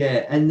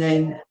 Yeah, and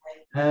then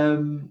I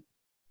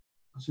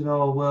said,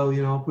 "Oh well,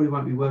 you know, I probably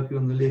won't be working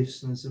on the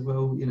lifts." And I said,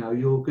 "Well, you know,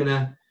 you're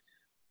gonna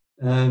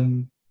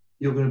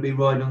be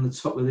riding on the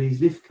top of these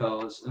lift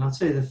cars." And I'll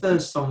tell you, the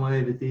first time I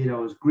ever did, I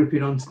was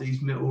gripping onto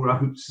these metal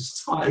ropes as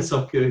tight as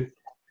I could.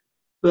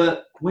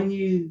 But when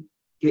you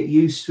get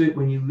used to it,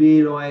 when you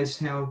realise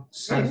how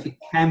safe it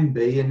can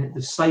be and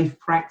the safe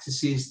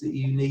practices that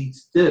you need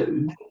to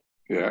do,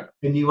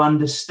 and you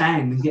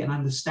understand and get an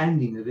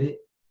understanding of it,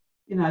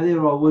 you know,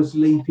 there I was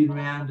leaping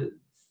around at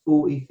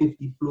 40,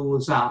 50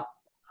 floors up,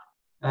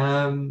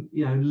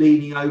 you know,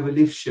 leaning over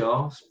lift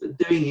shafts, but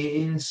doing it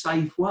in a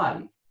safe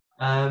way.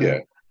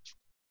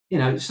 You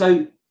know,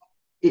 so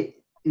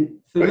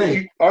for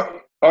me.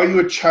 Are you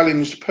a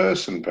challenged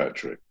person,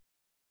 Patrick?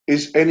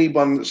 Is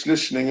anyone that's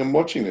listening and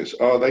watching this,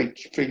 are they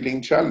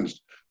feeling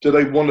challenged? Do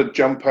they want to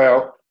jump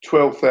out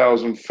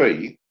 12,000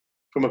 feet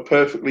from a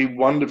perfectly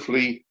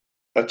wonderfully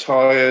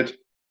attired,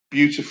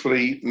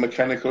 beautifully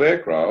mechanical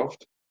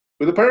aircraft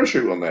with a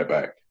parachute on their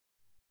back?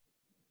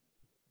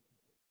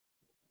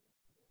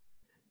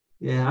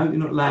 Yeah, I hope you're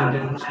not laying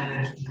down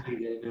challenging me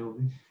there,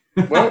 Melvin.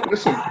 Well,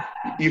 listen,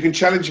 you can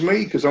challenge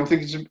me because I'm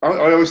thinking.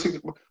 I always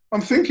think.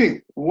 I'm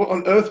thinking, what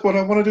on earth would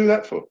I want to do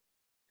that for?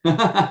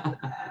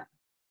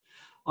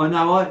 I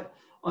know.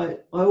 I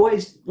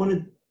always want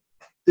to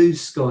do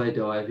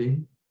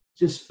skydiving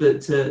just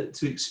to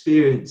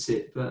experience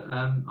it. But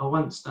I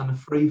once done a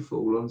free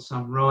fall on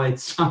some ride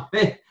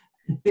somewhere.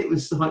 It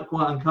was like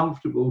quite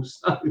uncomfortable.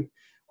 So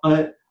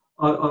I'm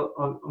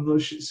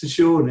not so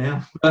sure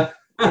now.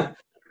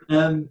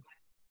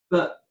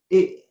 But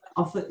I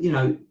thought, you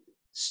know,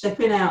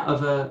 stepping out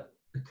of a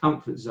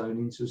comfort zone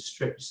into a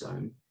stretch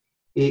zone,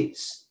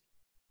 it's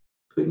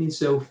putting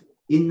yourself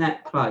in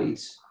that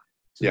place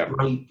to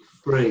break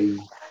free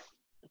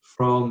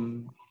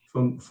from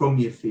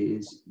your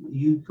fears.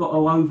 You've got to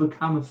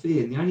overcome a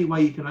fear. And the only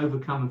way you can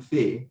overcome a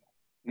fear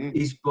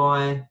is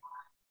by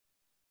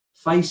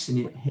facing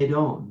it head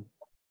on.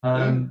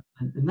 And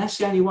that's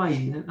the only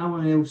way. No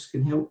one else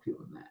can help you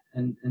on that.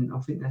 And I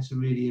think that's a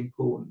really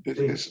important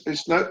thing.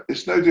 It's no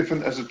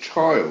different as a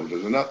child.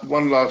 As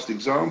one last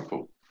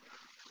example,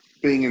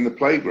 being in the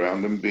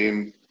playground and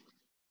being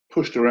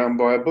pushed around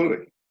by a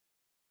bully.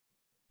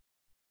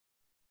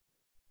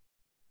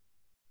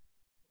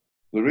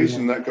 The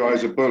reason that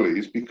guy's a bully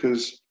is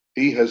because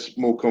he has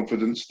more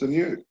confidence than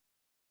you,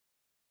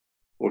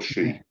 or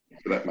she,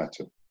 for that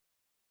matter.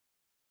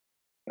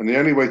 And the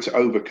only way to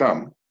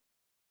overcome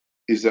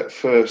is that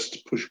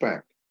first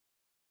pushback.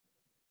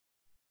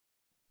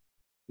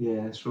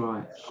 Yeah, that's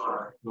right.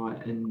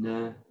 Right,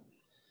 and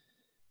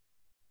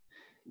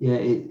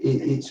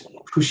it's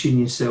pushing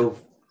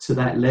yourself to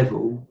that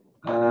level,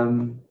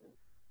 and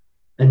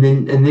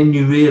then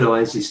you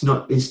realise it's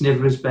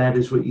never as bad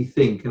as what you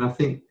think. And I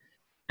think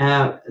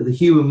the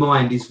human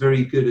mind is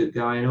very good at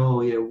going,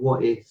 "Oh yeah,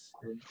 what if?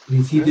 And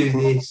if you do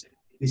this,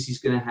 this is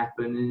going to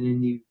happen," and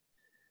then you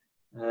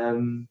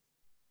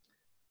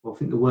well, I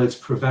think the word's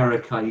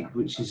prevaricate,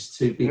 which is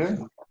too big,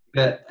 Yeah.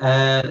 but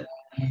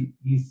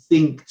you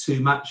think too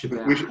much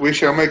about it. We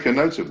shall make a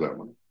note of that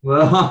one.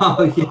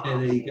 Well, yeah,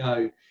 there you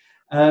go.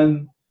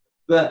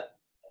 But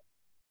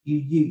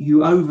you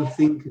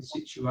overthink a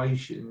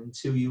situation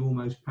until you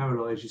almost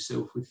paralyse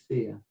yourself with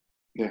fear.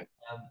 Yeah.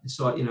 It's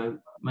like, you know,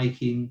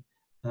 making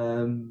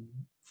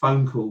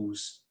phone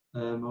calls.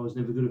 I was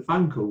never good at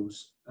phone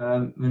calls.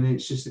 And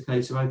it's just a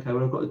case of, okay,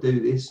 well, I've got to do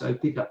this. So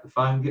pick up the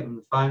phone, get on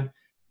the phone,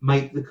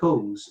 make the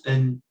calls.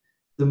 And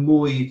the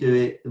more you do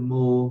it, the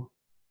more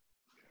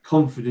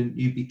confident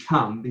you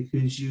become,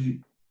 because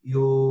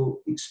you're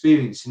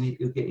experiencing it,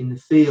 you're getting the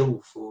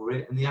feel for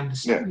it and the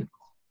understanding.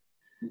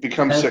 It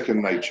becomes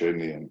second nature in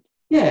the end.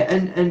 Yeah,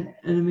 and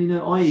I mean,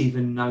 I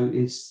even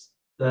noticed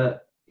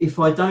that if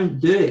I don't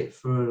do it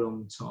for a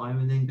long time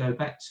and then go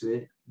back to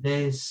it,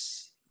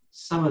 there's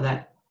some of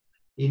that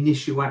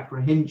initial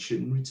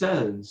apprehension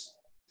returns.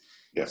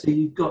 Yeah. So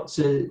you've got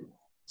to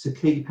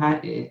keep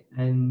at it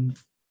and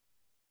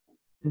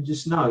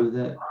just know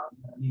that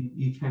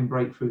you can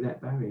break through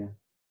that barrier.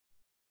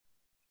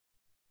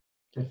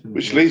 Definitely.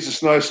 Which leads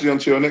us nicely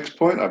onto your next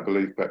point, I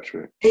believe,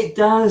 Patrick. It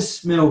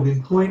does,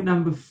 Melvin. Point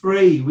number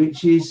 3,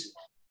 which is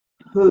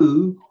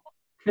who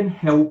can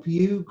help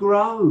you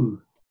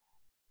grow.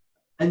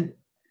 And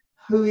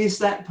who is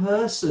that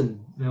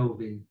person,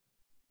 Melvin?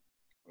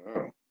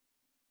 Wow.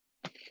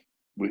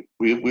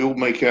 We all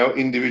make our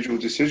individual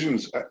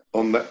decisions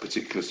on that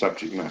particular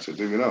subject matter,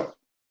 do we not?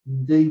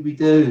 Indeed we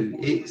do.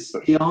 It's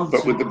the answer.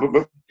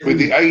 But with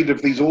the aid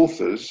of these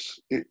authors,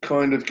 it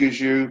kind of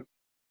gives you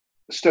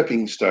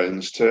stepping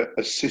stones to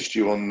assist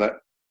you on that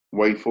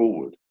way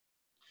forward.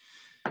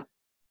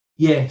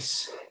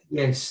 Yes.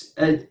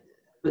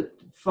 But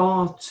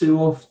far too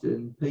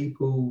often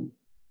people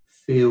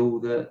feel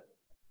that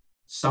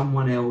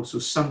someone else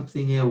or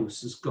something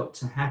else has got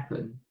to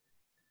happen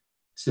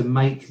to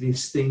make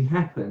this thing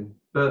happen.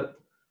 But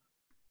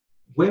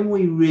when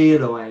we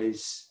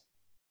realise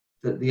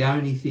that the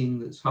only thing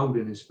that's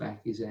holding us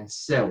back is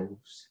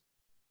ourselves,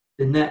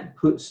 then that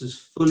puts us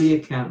fully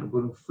accountable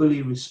and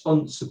fully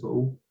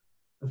responsible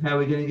of how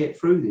we're going to get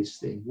through this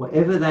thing.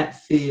 Whatever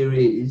that fear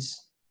is,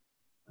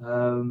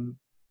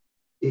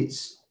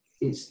 it's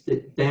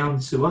down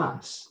to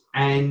us.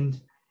 And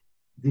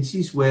this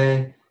is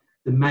where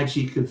the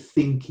magic of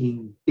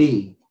thinking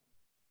big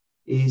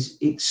is,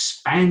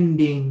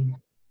 expanding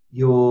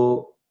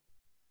your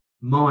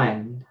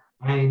mind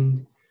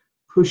and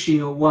pushing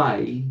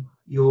away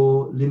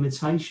your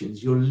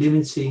limitations, your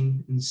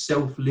limiting and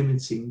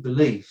self-limiting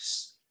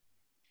beliefs.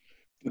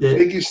 The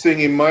biggest thing,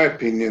 in my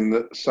opinion,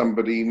 that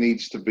somebody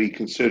needs to be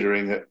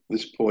considering at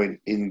this point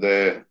in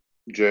their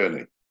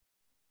journey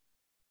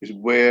is,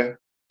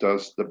 where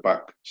does the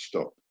buck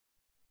stop?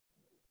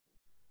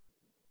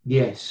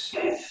 Yes.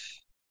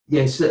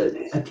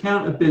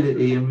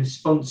 Accountability and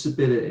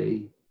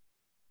responsibility,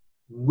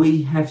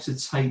 we have to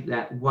take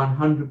that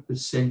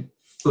 100%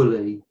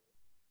 fully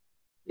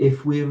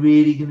if we're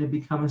really going to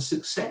become a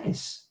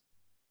success.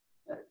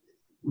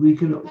 We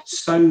can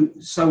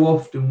so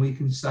often we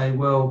can say,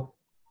 well,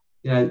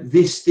 you know,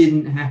 this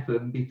didn't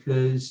happen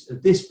because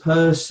this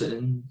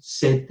person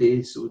said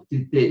this or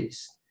did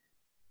this.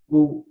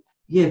 Well,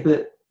 yeah,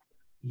 but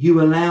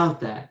you allowed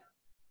that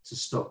to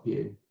stop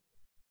you.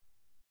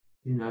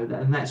 You know,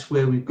 and that's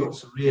where we've got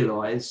to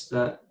realise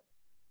that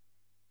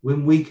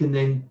when we can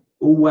then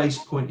always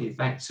point it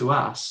back to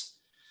us,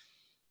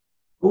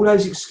 all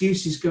those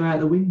excuses go out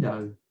the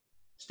window.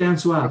 It's down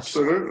to us.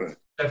 Absolutely.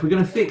 So if we're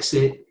going to fix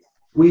it,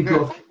 we've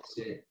got to fix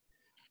it.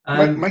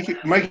 Make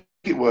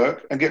it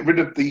work, and get rid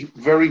of the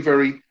very,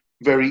 very,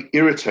 very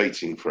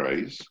irritating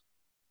phrase,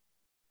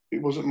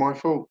 "It wasn't my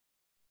fault."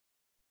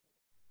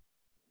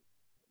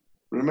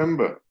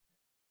 Remember,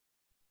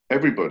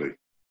 everybody,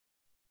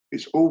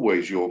 it's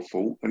always your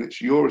fault, and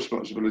it's your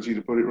responsibility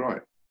to put it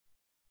right.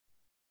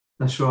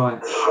 That's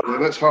right. Yeah,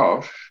 that's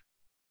harsh,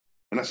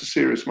 and that's a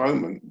serious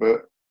moment,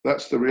 but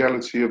that's the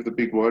reality of the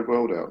big wide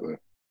world out there.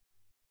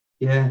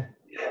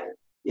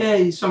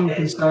 Yeah, someone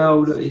can say, oh,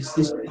 look, it's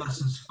this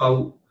person's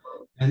fault,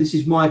 and this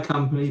is my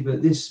company,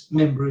 but this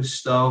member of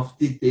staff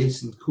did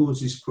this and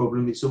caused this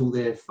problem, it's all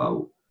their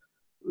fault.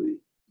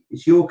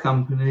 It's your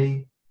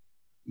company,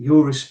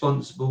 you're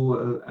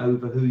responsible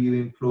over who you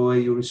employ,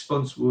 you're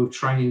responsible for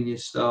training your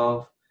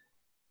staff.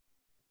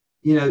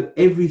 You know,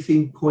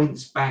 everything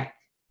points back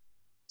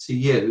to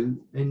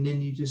you, and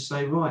then you just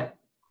say, right,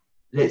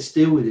 let's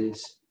deal with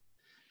this.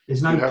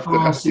 There's no you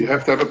have to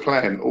have a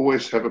plan.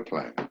 Always have a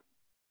plan.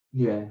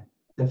 Yeah,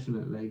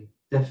 definitely.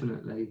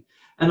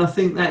 And I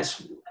think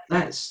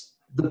that's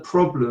the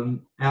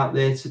problem out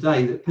there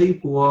today, that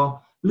people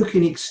are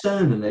looking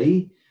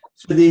externally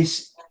for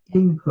this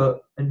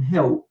input and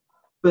help,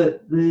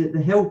 but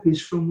the help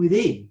is from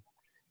within.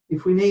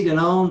 If we need an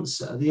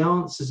answer, the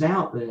answer's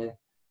out there.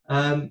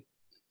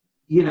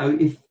 You know,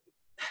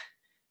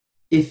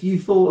 if you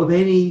thought of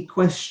any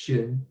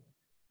question,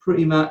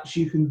 pretty much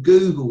you can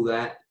Google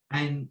that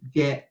and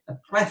get a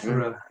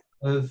plethora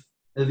of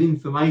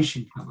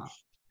information come up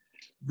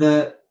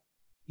that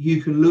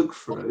you can look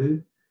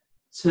through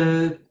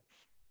to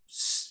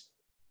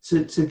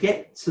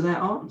get to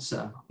that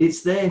answer.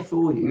 It's there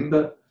for you.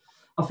 But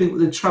I think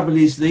the trouble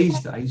is these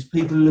days,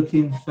 people are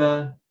looking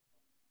for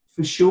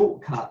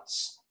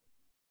shortcuts.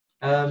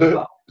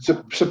 So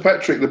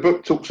Patrick, the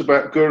book talks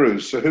about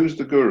gurus. So who's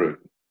the guru?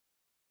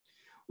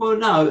 Well,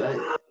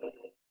 no,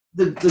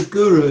 the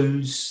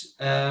gurus,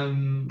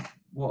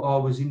 what I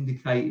was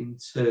indicating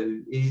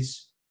to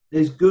is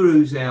there's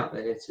gurus out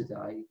there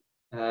today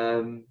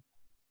that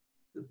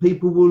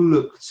people will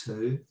look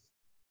to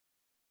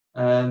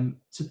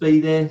be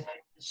their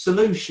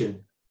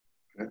solution.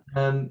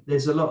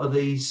 There's a lot of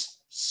these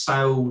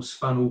sales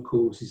funnel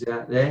courses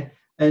out there,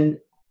 and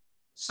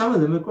some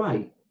of them are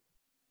great,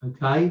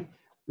 okay?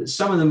 But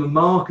some of them are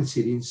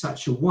marketed in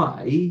such a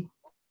way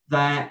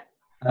that,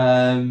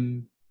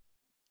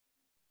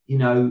 you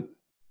know,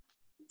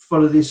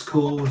 follow this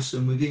course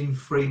and within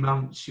 3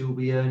 months you'll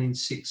be earning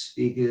 6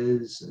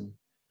 figures,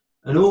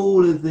 and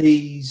all of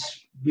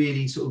these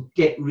really sort of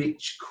get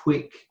rich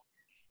quick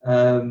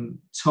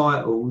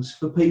titles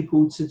for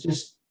people to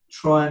just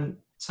try and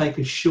take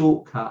a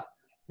shortcut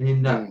and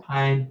end up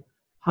paying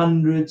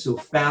hundreds or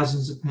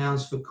thousands of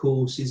pounds for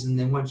courses. And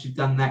then once you've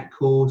done that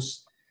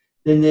course,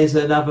 then there's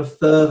another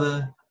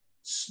further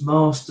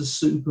master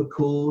super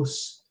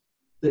course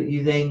that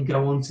you then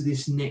go on to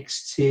this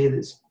next tier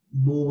that's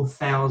more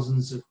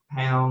thousands of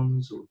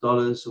pounds or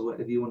dollars or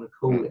whatever you want to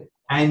call it.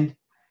 And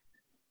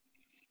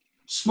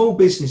small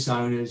business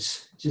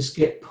owners just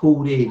get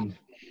pulled in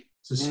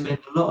to spend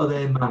a lot of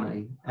their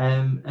money,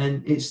 and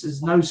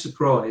there's no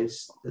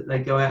surprise that they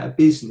go out of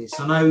business.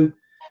 I know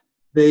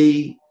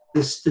the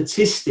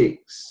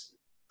statistics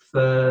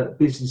for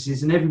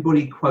businesses, and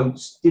everybody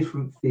quotes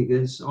different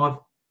figures. I've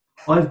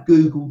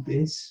Googled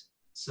this,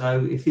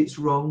 so if it's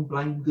wrong,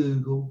 blame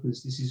Google,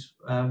 because this is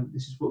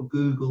what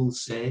Google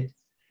said.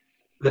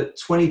 But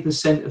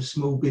 20% of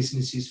small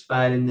businesses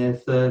fail in their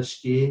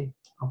first year.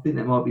 I think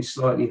that might be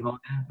slightly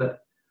higher, but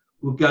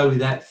we'll go with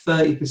that.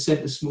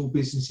 30% of small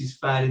businesses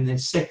fail in their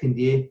second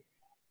year,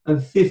 and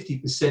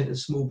 50% of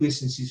small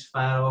businesses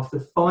fail after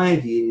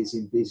 5 years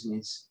in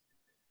business.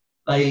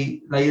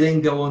 They then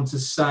go on to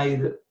say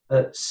that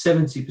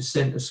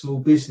 70% of small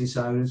business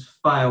owners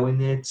fail in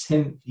their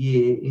 10th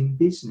year in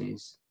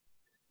business.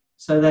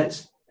 So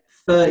that's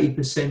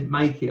 30%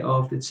 make it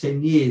after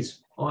 10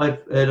 years.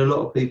 I've heard a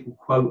lot of people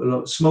quote a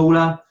lot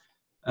smaller,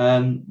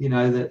 you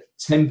know, that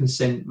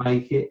 10%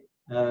 make it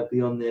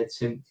beyond their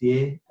 10th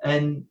year,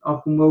 and I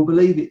can well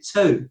believe it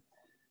too.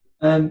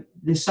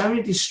 There's so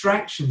many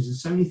distractions and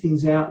so many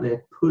things out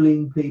there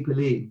pulling people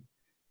in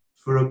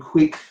for a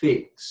quick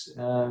fix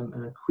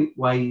and a quick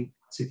way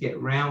to get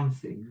around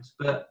things.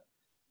 But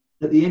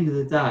at the end of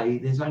the day,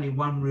 there's only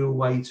one real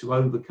way to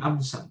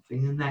overcome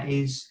something, and that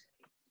is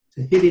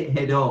to hit it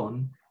head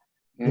on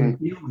and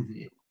deal with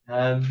it.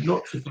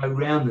 Not to go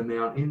round the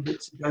mountain, but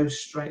to go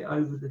straight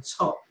over the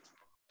top.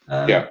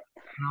 I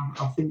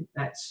think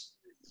that's,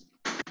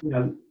 you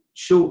know,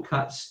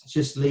 shortcuts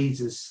just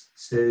leads us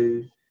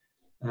to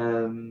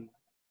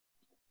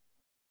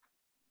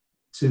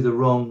the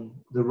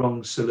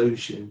wrong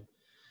solution.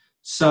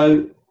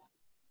 So,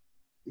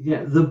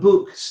 yeah, the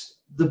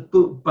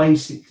book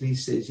basically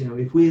says, you know,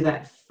 if we're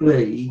that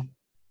flea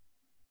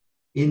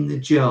in the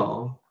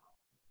jar,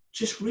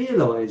 just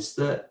realise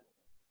that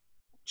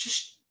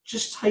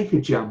just take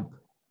a jump,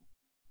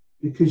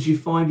 because you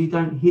find you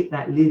don't hit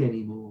that lid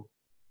anymore.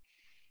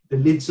 The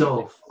lid's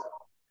off,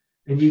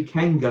 and you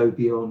can go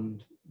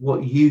beyond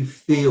what you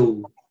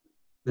feel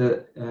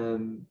that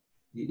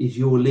is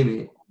your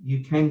limit.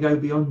 You can go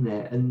beyond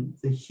there, and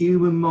the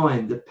human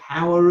mind, the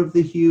power of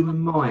the human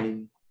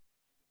mind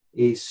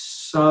is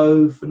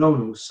so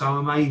phenomenal, so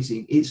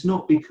amazing. It's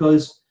not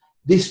because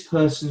this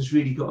person's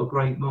really got a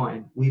great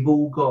mind. We've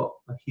all got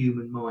a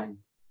human mind.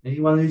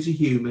 Anyone who's a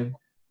human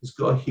has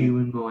got a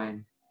human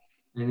mind,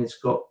 and it's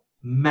got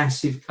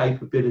massive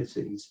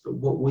capabilities, but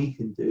what we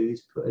can do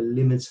is put a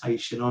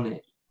limitation on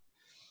it.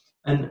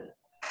 And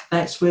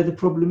that's where the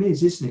problem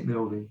is, isn't it,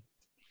 Melvin?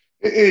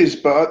 It is,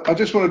 but I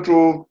just want to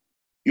draw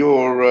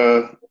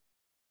your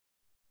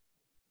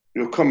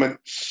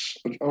comments.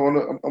 I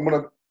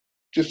want to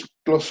just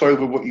gloss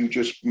over what you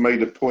just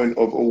made a point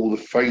of, all the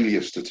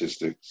failure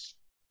statistics.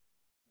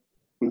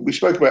 We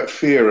spoke about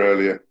fear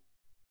earlier.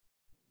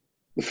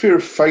 The fear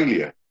of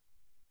failure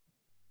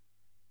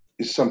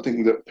is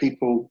something that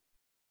people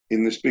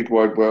in this big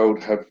wide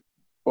world have,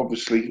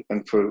 obviously,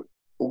 and for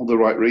all the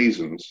right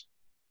reasons,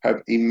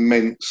 have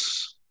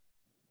immense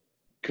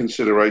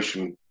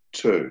consideration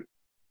to.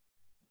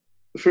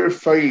 The fear of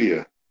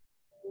failure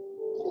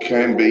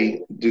can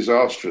be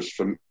disastrous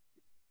for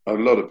a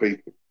lot of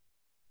people.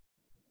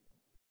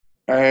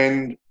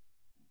 And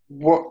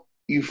what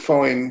you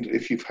find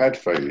if you've had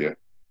failure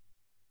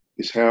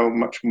is how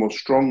much more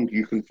strong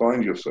you can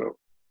find yourself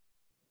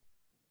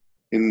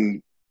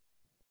in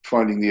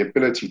finding the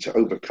ability to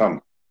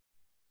overcome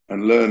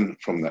and learn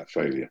from that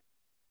failure.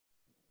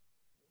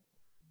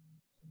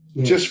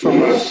 Yes. Just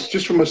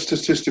from a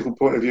statistical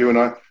point of view, and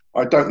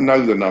I don't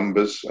know the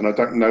numbers and I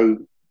don't know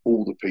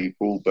all the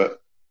people, but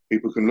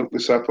People can look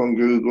this up on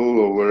Google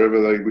or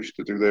wherever they wish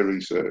to do their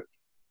research.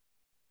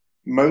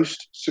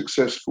 Most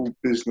successful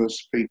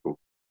business people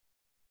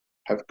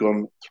have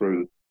gone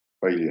through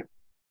failure.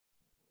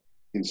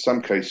 In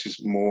some cases,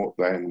 more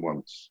than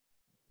once.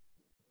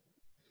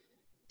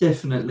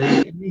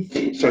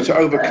 Definitely. So to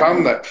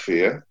overcome that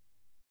fear,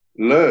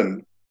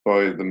 learn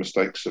by the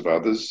mistakes of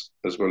others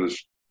as well as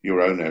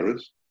your own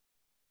errors.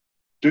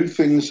 Do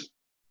things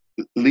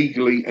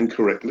legally and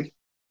correctly.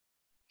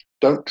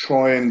 Don't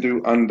try and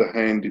do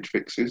underhanded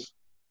fixes.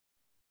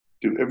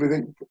 Do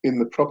everything in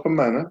the proper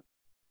manner.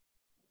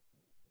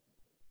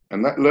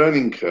 And that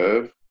learning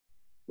curve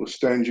will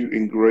stand you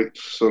in great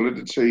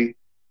solidity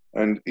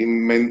and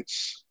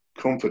immense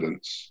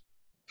confidence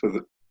for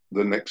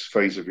the next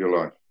phase of your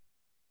life.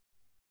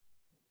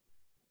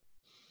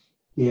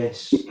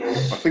 Yes.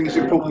 I think it's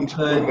important to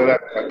point that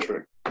out,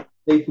 Patrick.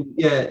 People,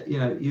 yeah, you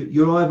know,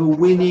 you're either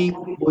winning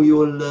or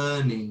you're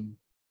learning.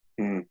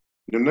 You're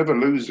never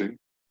losing.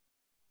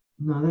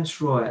 No, that's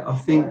right. I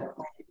think,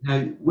 you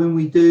know, when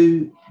we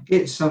do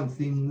get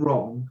something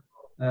wrong,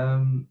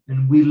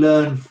 and we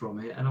learn from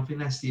it, and I think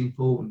that's the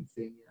important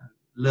thing, you know,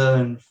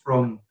 learn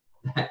from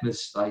that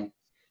mistake.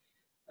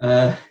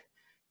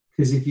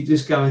 Because if you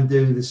just go and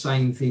do the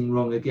same thing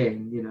wrong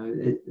again, you know,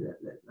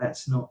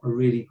 that's not a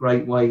really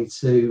great way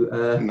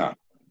to. No.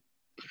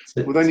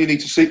 Well, then you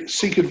need to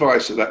seek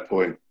advice at that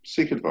point.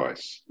 Seek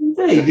advice.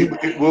 Indeed.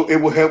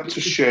 It will help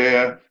to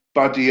share,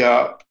 buddy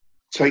up,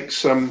 take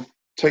some,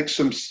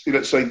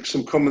 let's say,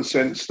 some common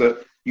sense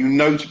that you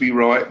know to be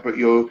right, but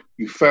you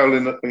fail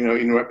in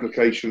your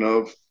application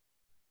of.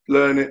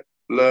 Learn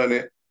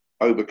it,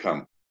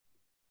 overcome.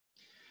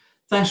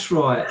 That's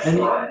right,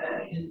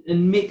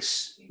 and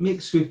mix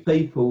with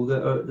people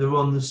that are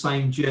on the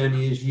same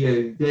journey as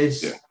you.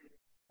 There's,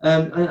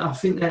 and I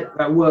think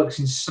that works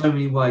in so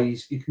many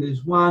ways,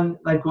 because one,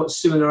 they've got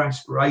similar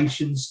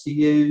aspirations to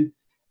you.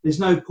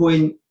 There's no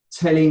point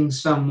telling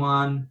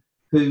someone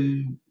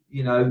who,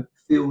 you know,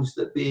 feels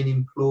that being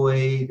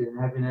employed and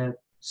having a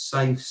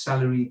safe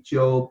salary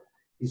job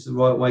is the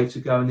right way to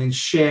go, and then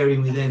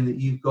sharing with them that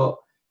you've got,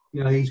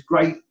 you know, these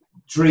great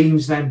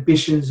dreams and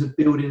ambitions of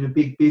building a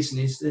big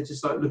business. They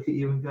just like look at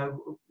you and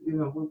go, well, you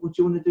know, what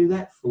do you want to do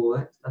that for?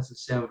 That doesn't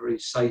sound very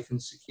safe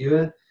and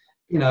secure,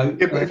 you know.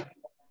 Yeah,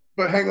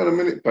 but hang on a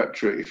minute,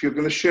 Patrick. If you're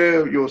going to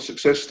share your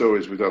success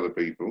stories with other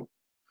people,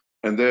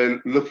 and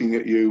they're looking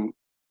at you,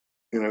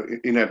 you know,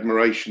 in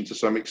admiration to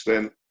some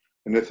extent,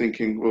 and they're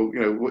thinking, well, you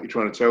know, what you're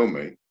trying to tell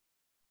me.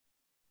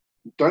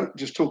 Don't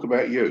just talk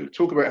about you.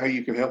 Talk about how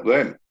you can help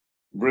them,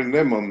 bring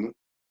them on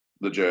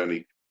the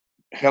journey,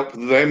 help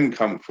them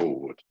come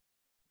forward.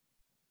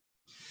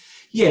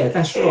 Yeah,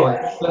 that's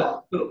right.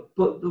 But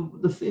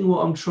the thing,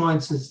 what I'm trying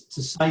to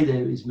say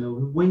there is,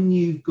 Melvin, when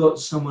you've got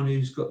someone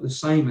who's got the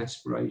same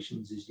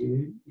aspirations as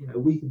you, you know,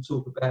 we can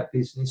talk about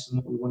business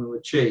and what we want to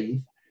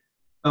achieve.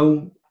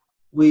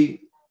 We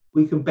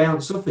can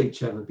bounce off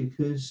each other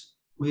because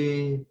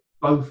we're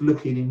both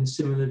looking in a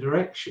similar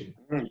direction.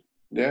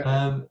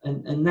 Yeah.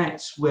 And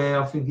that's where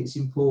I think it's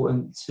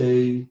important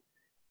to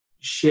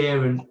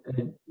share and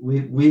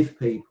with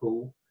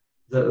people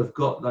that have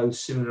got those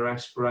similar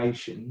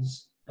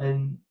aspirations,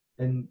 and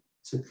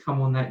to come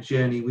on that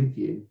journey with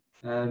you.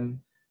 And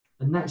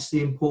that's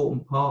the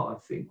important part, I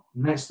think.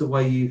 And that's the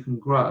way you can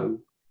grow.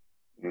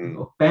 You've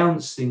got to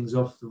bounce things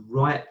off the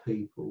right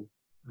people,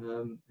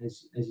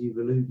 as you've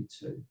alluded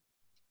to.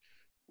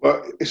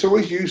 Well, it's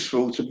always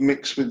useful to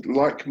mix with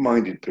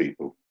like-minded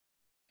people.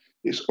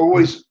 It's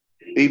always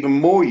even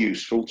more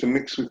useful to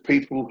mix with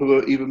people who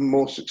are even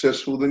more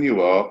successful than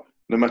you are,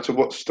 no matter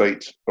what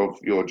state of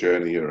your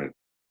journey you're in.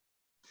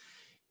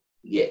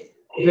 Yeah,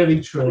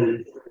 very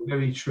true,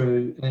 very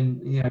true.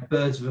 And you know,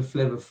 birds of a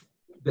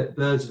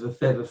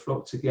feather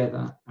flock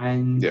together.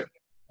 And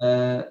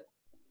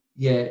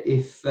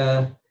if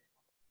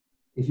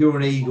you're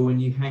an eagle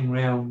and you hang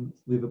around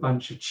with a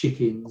bunch of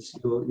chickens,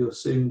 you're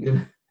soon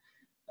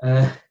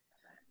gonna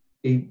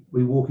be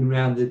walking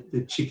around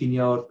the chicken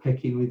yard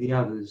pecking with the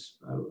others,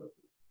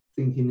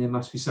 thinking there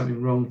must be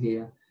something wrong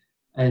here.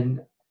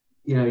 And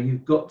you know,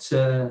 you've got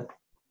to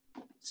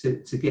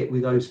get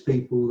with those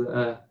people that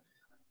are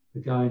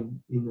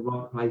going in the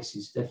right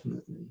places,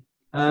 definitely.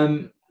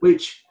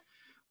 Which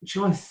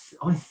I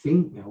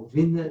think,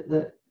 Melvin,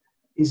 that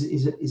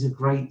is a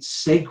great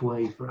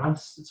segue for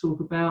us to talk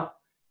about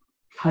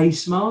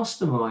Case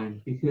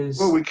Mastermind, because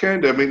well, we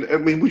can do. I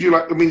mean, would you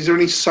like? I mean, is there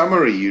any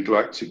summary you'd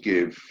like to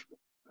give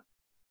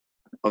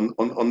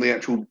on the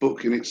actual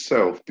book in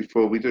itself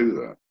before we do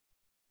that?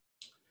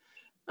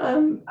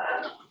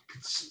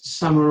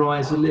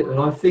 Summarise a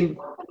little. I think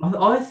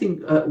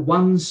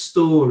one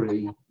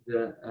story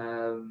that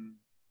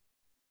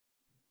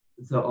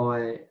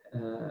I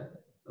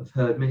have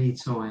heard many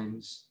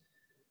times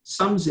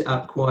sums it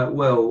up quite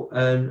well,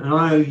 and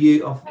I know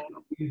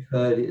you've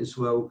heard it as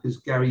well, because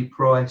Gary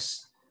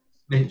Price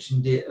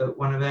mentioned it at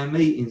one of our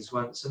meetings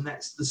once, and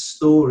that's the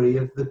story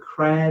of the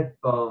crab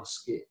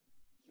basket.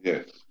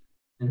 Yes.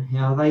 And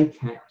how they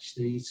catch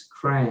these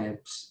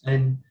crabs.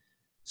 And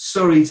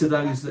sorry to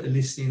those that are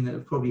listening that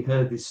have probably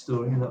heard this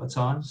story a lot of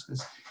times,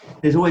 because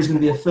there's always going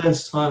to be a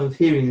first time of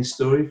hearing a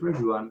story for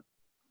everyone.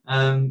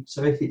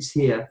 So if it's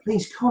here,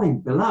 please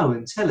comment below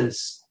and tell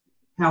us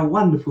how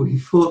wonderful you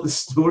thought the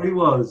story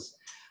was.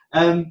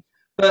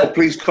 But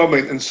please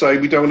comment and say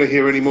we don't want to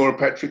hear any more of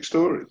Patrick's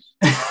stories.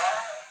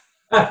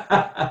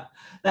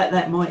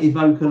 that might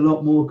evoke a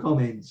lot more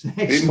comments.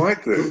 It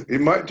might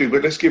do,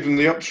 but let's give them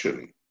the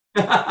option.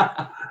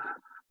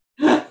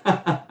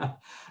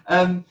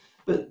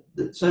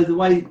 So the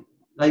way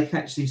they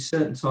catch these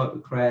certain type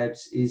of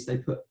crabs is they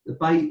put the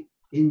bait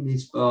in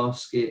this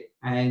basket,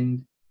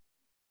 and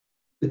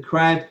the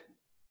crab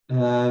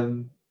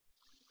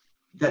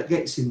that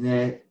gets in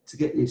there to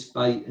get this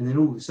bait, and then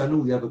all of a sudden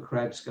all the other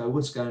crabs go,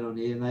 what's going on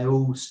here? And they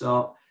all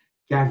start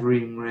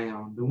gathering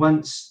round. And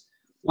once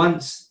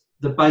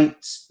the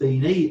bait's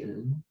been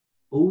eaten,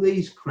 all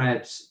these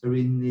crabs are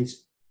in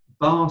this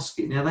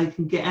basket. Now they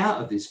can get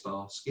out of this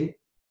basket,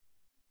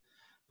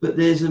 but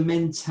there's a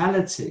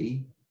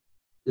mentality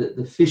that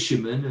the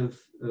fishermen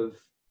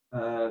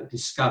have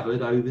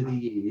discovered over the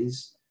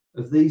years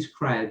of these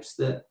crabs,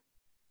 that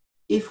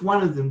if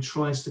one of them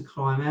tries to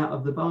climb out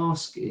of the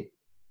basket,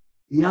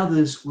 the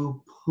others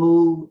will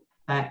pull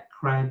that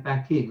crab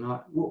back in.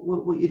 Like,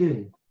 what are you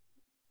doing?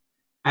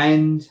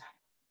 And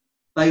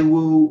they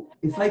will,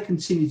 if they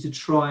continue to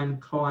try and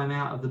climb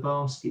out of the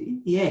basket,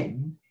 in the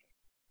end,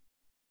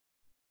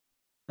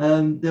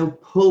 they'll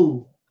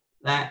pull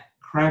that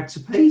crab to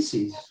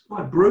pieces.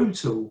 Quite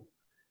brutal.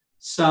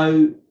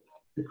 So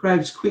the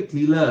crabs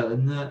quickly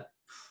learn that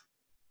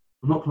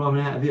I'm not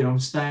climbing out of here, I'm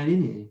staying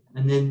in here.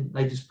 And then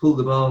they just pull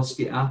the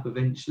basket up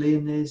eventually,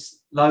 and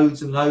there's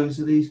loads and loads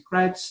of these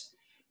crabs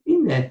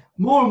in there.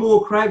 More and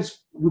more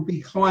crabs would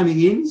be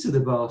climbing into the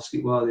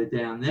basket while they're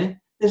down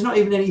there. There's not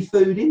even any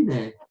food in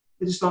there.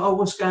 They're just like, oh,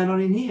 what's going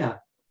on in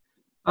here?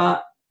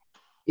 But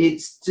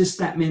it's just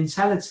that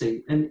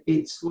mentality. And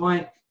it's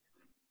like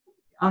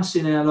us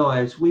in our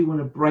lives, we want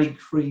to break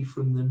free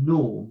from the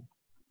norm.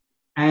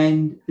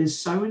 And there's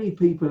so many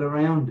people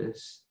around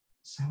us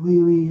say, well,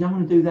 you don't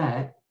want to do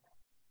that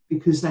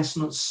because that's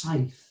not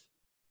safe.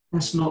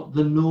 That's not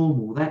the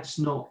normal. That's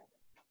not,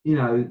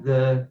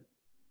 the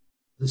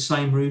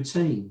same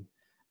routine.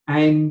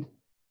 And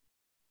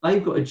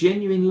they've got a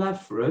genuine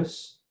love for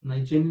us, and they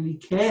genuinely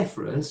care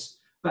for us,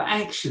 but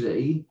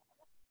actually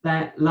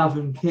that love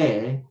and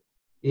care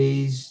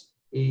is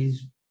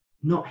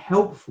not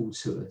helpful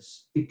to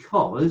us,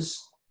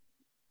 because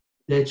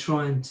they're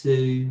trying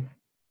to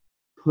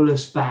pull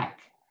us back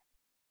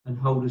and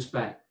hold us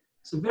back.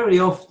 So very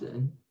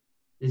often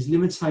there's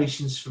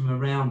limitations from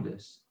around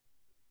us,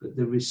 but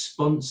the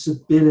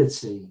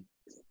responsibility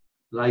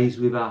lays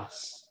with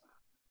us.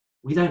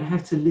 We don't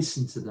have to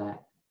listen to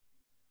that.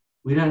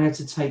 We don't have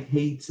to take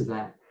heed to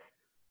that.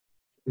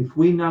 If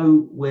we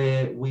know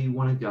where we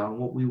want to go and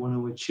what we want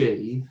to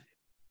achieve,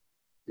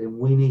 then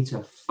we need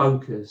to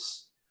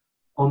focus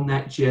on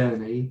that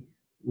journey.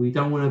 We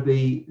don't want to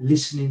be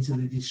listening to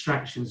the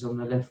distractions on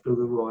the left or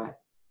the right.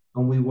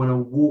 And we want to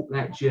walk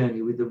that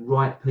journey with the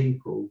right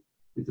people,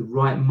 with the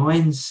right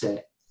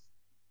mindset,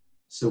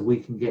 so we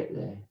can get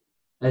there.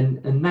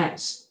 And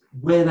that's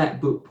where that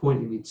book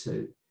pointed me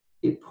to.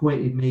 It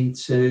pointed me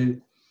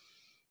to,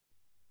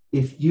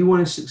 if you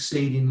want to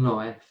succeed in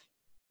life,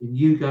 then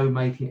you go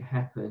make it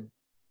happen.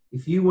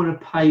 If you want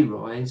a pay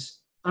rise,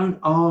 don't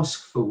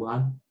ask for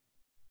one,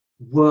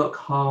 work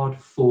hard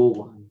for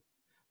one.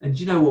 And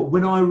you know what?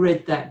 When I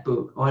read that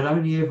book, I'd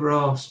only ever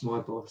asked my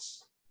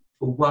boss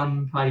for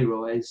one pay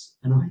rise,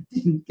 and I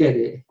didn't get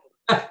it.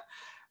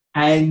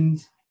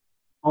 And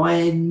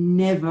I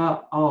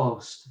never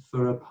asked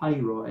for a pay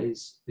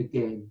rise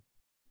again.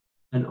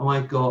 And I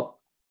got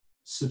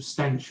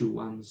substantial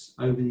ones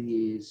over the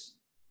years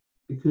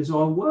because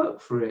I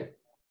worked for it.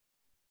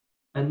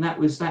 And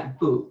that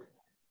book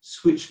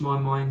switched my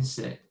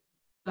mindset.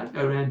 Don't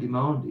go around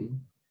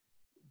demanding,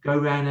 go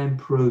around and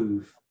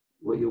prove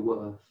what you're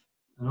worth.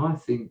 And I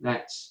think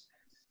that's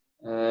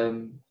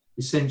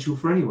essential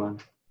for anyone.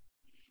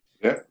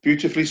 Yeah,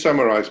 beautifully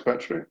summarised,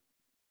 Patrick.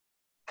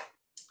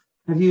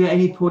 Have you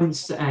any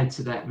points to add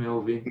to that,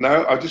 Melvin?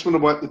 No, I just want to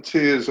wipe the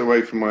tears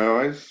away from my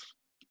eyes.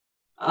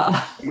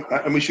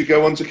 And we should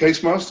go on to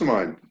Case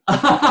Mastermind.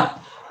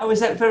 Oh, was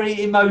that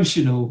very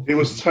emotional? It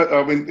was. It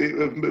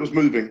was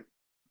moving.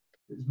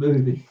 It was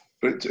moving.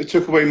 But it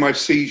took away my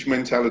siege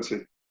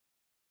mentality.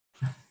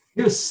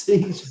 Your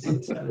siege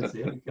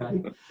mentality,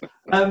 okay.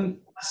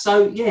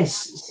 So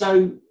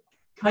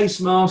Case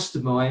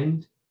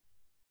Mastermind,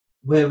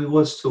 where we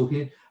was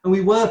talking, and we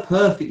were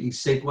perfectly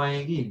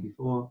segueing in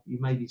before you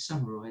maybe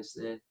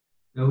summarised there,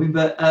 Melvin.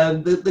 But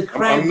the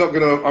crab.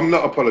 I'm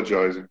not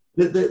apologising.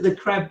 The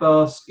crab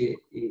basket.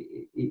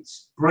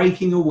 It's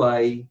breaking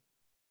away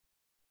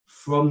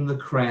from the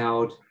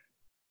crowd,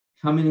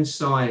 coming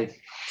aside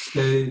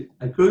to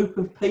a group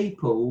of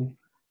people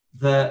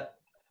that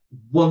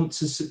want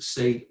to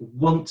succeed,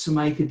 want to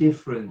make a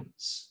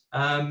difference.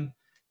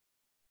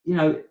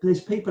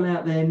 There's people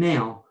out there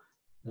now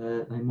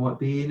They might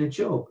be in a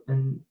job,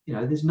 and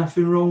there's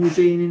nothing wrong with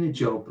being in a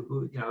job.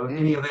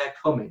 Any of our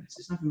comments,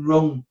 there's nothing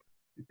wrong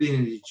with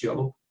being in a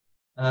job,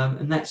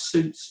 and that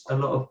suits a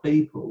lot of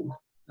people,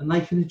 and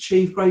they can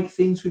achieve great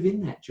things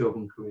within that job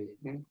and career.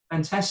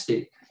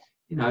 Fantastic.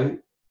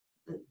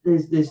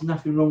 There's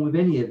nothing wrong with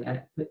any of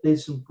that, but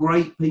there's some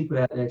great people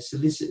out there,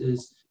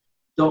 solicitors,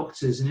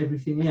 doctors, and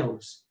everything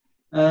else.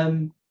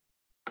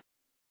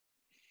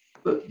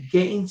 But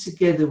getting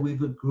together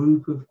with a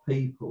group of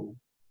people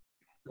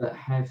that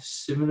have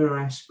similar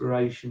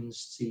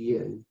aspirations to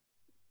you,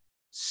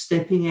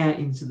 stepping out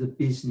into the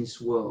business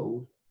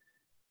world,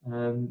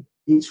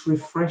 it's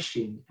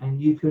refreshing,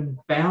 and you can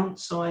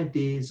bounce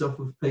ideas off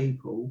of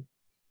people,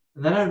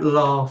 and they don't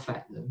laugh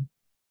at them,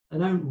 they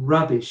don't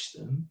rubbish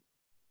them,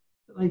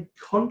 but they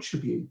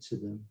contribute to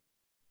them.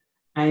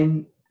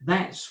 And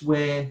that's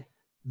where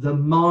the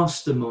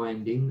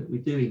masterminding that we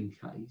do in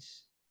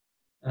Case,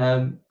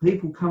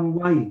 people come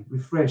away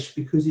refreshed,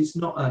 because it's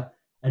not a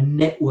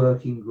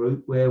networking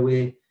group where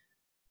we're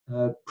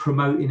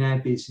promoting our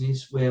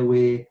business, where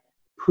we're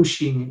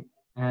pushing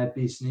our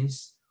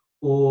business,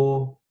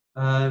 or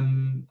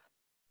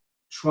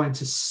trying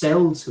to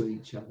sell to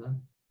each other.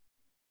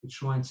 We're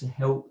trying to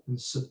help and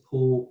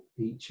support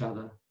each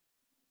other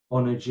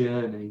on a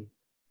journey.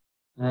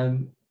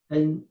 And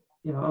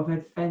I've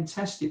had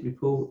fantastic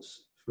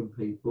reports from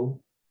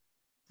people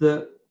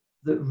that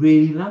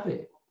really love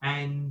it,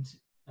 and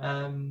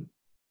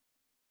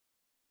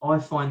I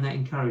find that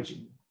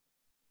encouraging.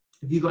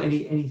 Have you got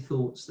any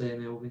thoughts there,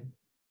 Melvin?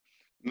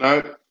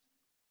 No.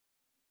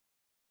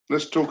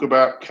 Let's talk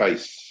about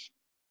Case,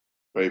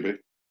 baby.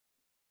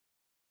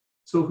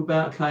 Talk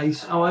about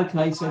Case. Oh,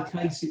 okay. So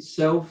Case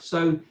itself.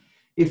 So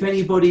if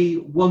anybody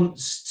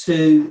wants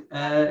to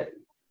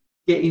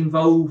get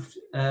involved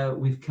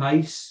with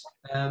Case,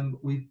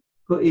 we've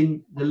put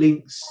in the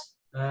links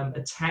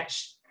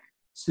attached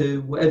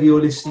to whatever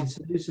you're listening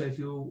to. So if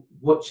you're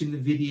watching the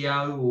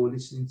video or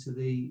listening to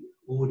the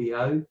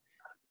audio,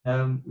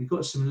 we've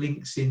got some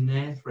links in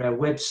there for our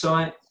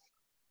website,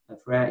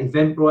 for our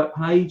Eventbrite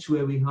page,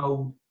 where we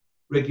hold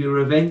regular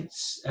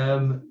events.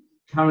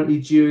 Currently,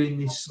 during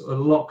this sort of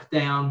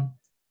lockdown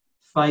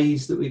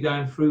phase that we're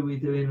going through, we're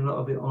doing a lot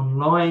of it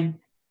online.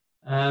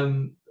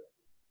 Then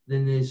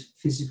there's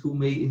physical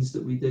meetings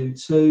that we do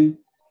too.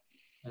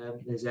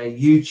 There's our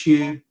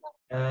YouTube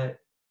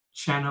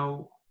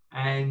channel,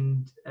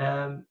 and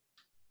have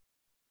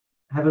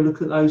a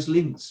look at those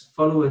links.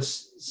 Follow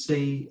us,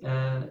 see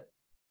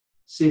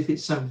if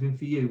it's something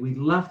for you. We'd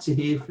love to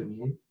hear from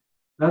you.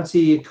 Love to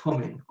hear your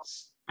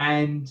comments,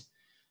 and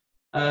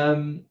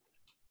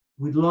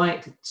we'd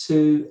like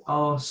to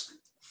ask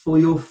for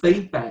your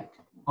feedback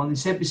on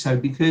this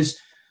episode, because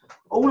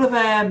all of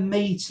our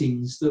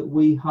meetings that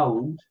we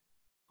hold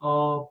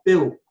are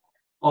built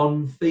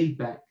on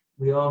feedback.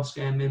 We ask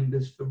our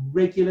members for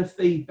regular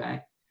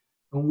feedback,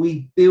 and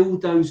we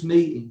build those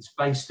meetings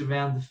based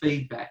around the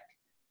feedback.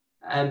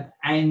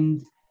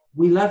 And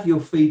we love your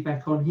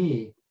feedback on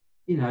here.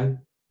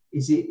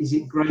 Is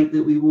it great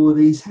that we wore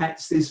these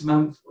hats this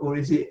month, or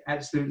is it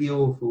absolutely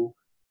awful?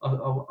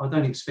 I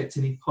don't expect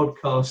any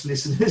podcast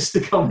listeners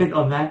to comment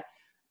on that,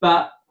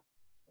 but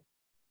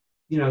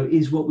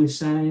is what we're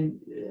saying,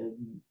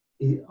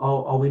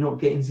 are we not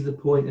getting to the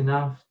point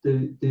enough?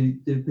 Do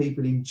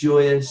people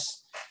enjoy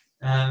us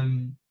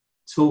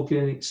talking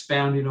and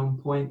expounding on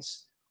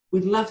points?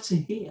 We'd love to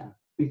hear,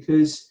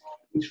 because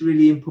it's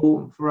really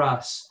important for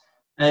us.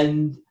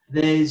 And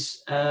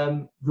there's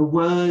the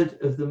word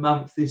of the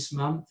month this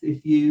month.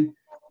 If you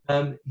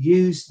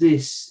use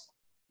this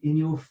in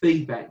your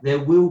feedback, there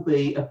will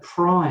be a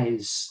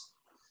prize.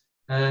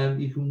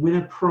 You can win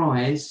a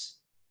prize.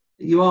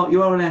 You are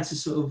allowed to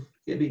sort of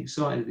get a bit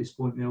excited at this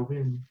point, Melvin,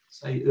 and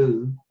say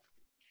ooh.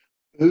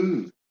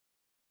 Ooh.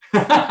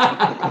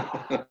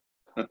 that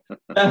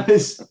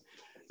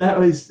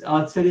was.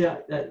 I'll tell you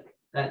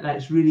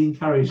that's really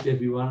encouraged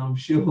everyone, I'm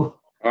sure.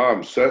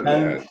 I'm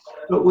certainly.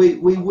 But we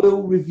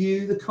will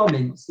review the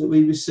comments that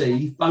we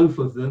receive, both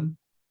of them,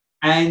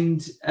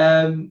 and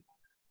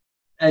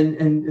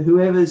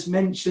whoever's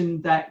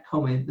mentioned that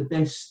comment, the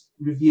best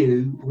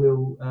review,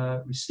 will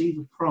receive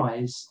a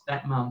prize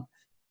that month.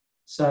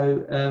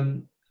 So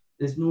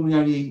there's normally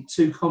only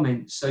 2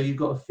 comments, so you've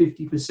got a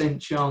 50%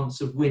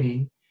 chance of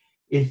winning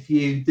if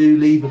you do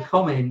leave a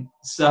comment.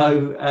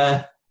 So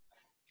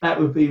that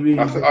would be really.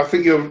 I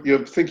think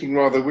you're thinking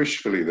rather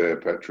wishfully there,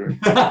 Patrick.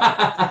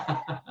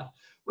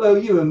 Well,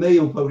 you and me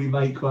will probably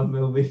make one,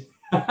 Melvin.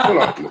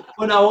 Well,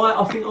 no,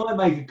 I think I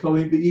make a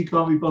comment, but you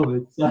can't be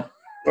bothered. So.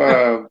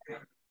 Well,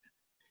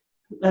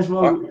 that's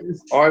why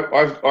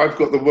I've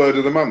got the word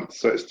of the month,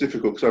 so it's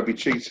difficult because I'd be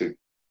cheating.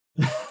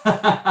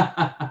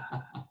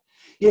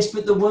 Yes,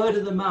 but the word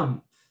of the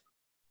month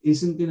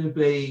isn't going to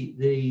be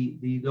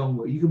the long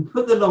word. You can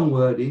put the long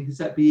word in, because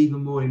that'd be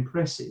even more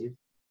impressive.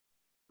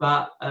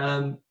 But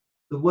the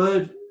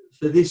word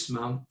for this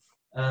month,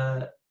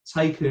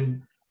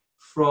 taken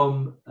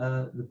from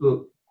the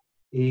book,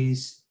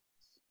 is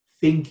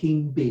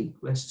thinking big.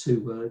 That's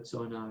 2 words,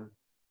 I know.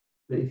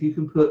 But if you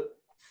can put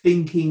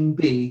thinking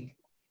big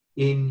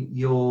in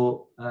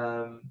your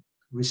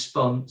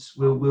response.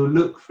 We'll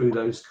look through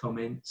those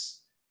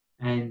comments,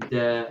 and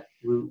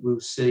we'll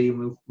see,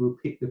 and we'll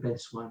pick the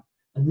best one,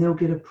 and they'll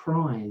get a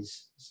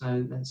prize.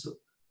 So that's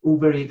all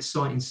very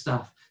exciting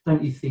stuff,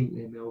 don't you think,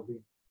 there, Melvin?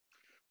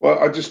 Well,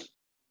 I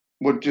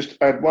would just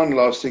add one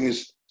last thing: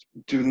 is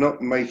do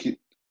not make it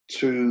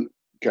too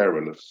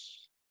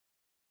garrulous.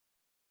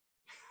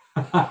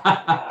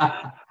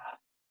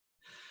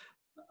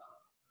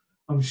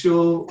 I'm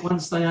sure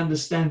once they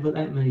understand what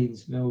that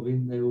means,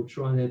 Melvin, they will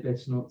try their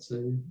best not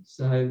to.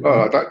 So,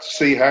 I'd like to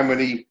see how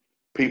many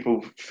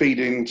people feed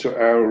into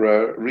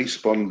our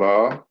respawn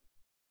bar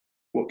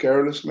what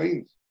garrulous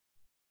means.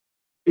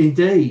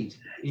 Indeed.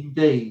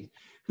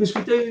 Because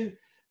we do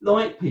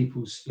like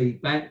people's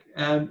feedback.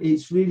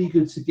 It's really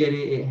good to get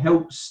it. It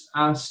helps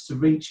us to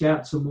reach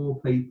out to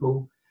more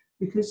people,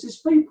 because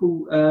there's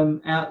people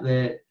out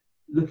there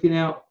looking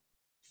out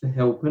for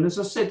help. And as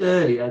I said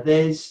earlier,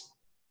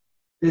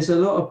 there's a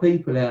lot of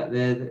people out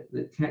there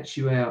that catch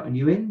you out, and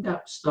you end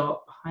up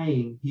start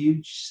paying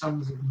huge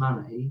sums of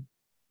money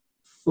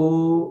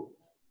for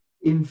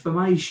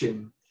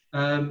information.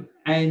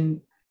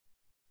 And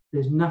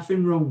there's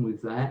nothing wrong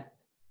with that.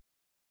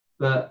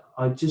 But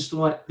I'd just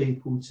like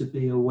people to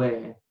be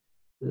aware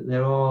that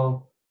there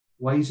are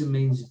ways and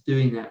means of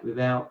doing that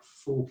without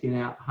forking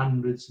out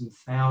hundreds and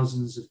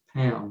thousands of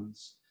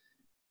pounds.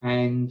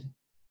 And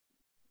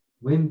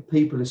when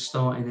people are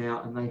starting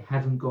out and they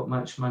haven't got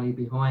much money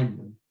behind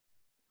them,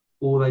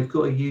 or they've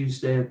got to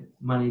use their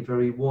money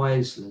very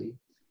wisely,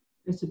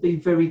 we have to be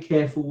very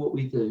careful what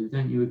we do.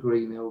 Don't you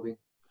agree, Melvin?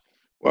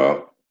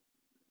 Well,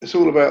 it's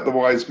all about the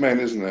wise men,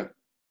 isn't it?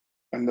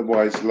 And the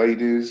wise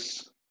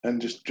ladies, and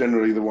just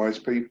generally the wise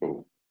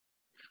people,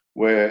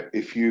 where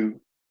if you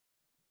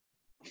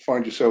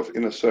find yourself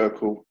in a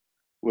circle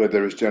where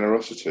there is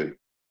generosity,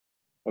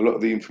 a lot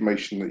of the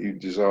information that you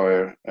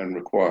desire and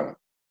require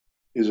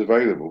is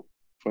available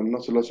for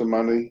not a lot of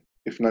money,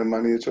 if no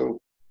money at all.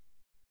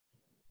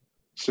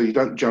 So you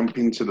don't jump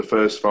into the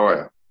first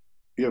fire.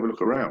 You have a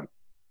look around.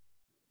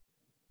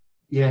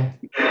 Yeah.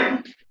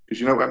 Because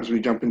you know what happens when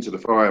you jump into the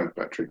fire,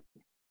 Patrick?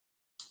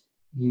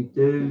 You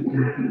do.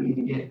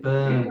 You get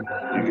burned.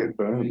 You get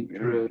burned.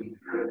 Very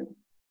true.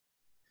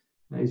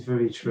 That is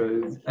very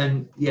true.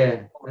 And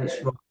yeah,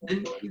 that's right.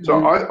 And,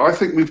 so I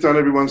think we've done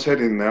everyone's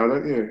head in now,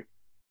 don't you?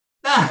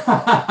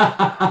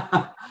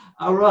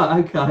 All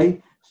right.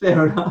 Okay.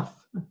 Fair enough.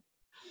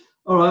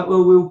 All right.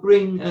 Well, we'll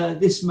bring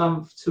this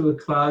month to a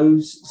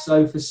close.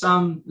 So for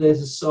some,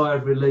 there's a sigh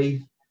of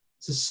relief.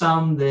 To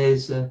some,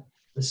 there's a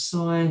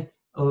sigh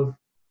of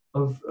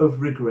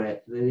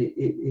regret that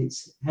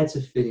it's had to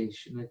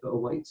finish and they've got to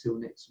wait till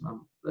next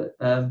month. But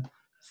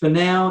for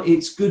now,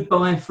 it's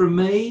goodbye from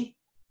me.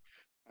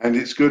 And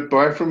it's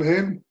goodbye from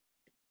him.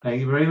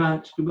 Thank you very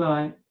much.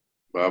 Goodbye.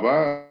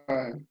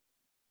 Bye-bye.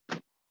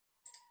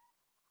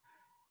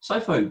 So,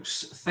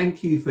 folks,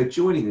 thank you for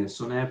joining us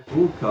on our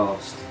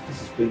broadcast. This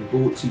has been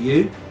brought to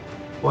you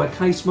by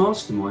Case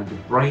Mastermind, a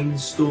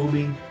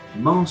brainstorming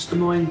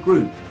mastermind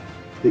group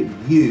that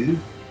you,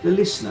 the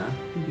listener,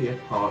 can be a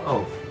part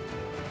of.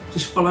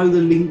 Just follow the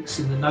links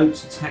in the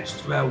notes attached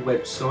to our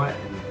website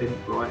and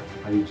Eventbrite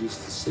pages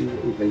to see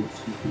what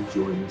events you can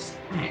join us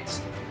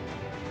at.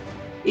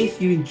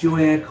 If you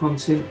enjoy our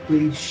content,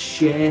 please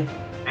share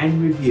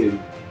and review.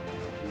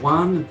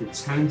 One of the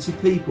talented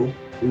people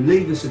who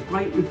leave us a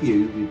great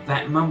review with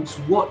that month's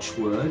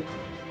watchword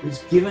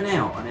that's given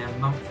out on our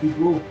monthly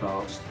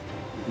broadcast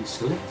will be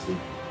selected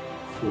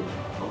for a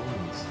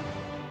prize.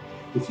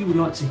 If you would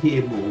like to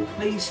hear more,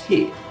 please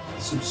hit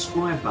the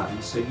subscribe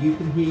button so you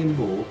can hear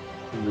more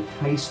from the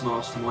Case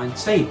Mastermind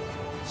team.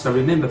 So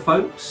remember,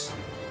 folks,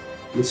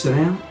 listen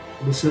out,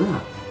 listen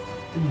up,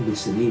 and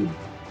listen in.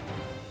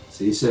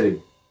 See you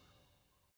soon.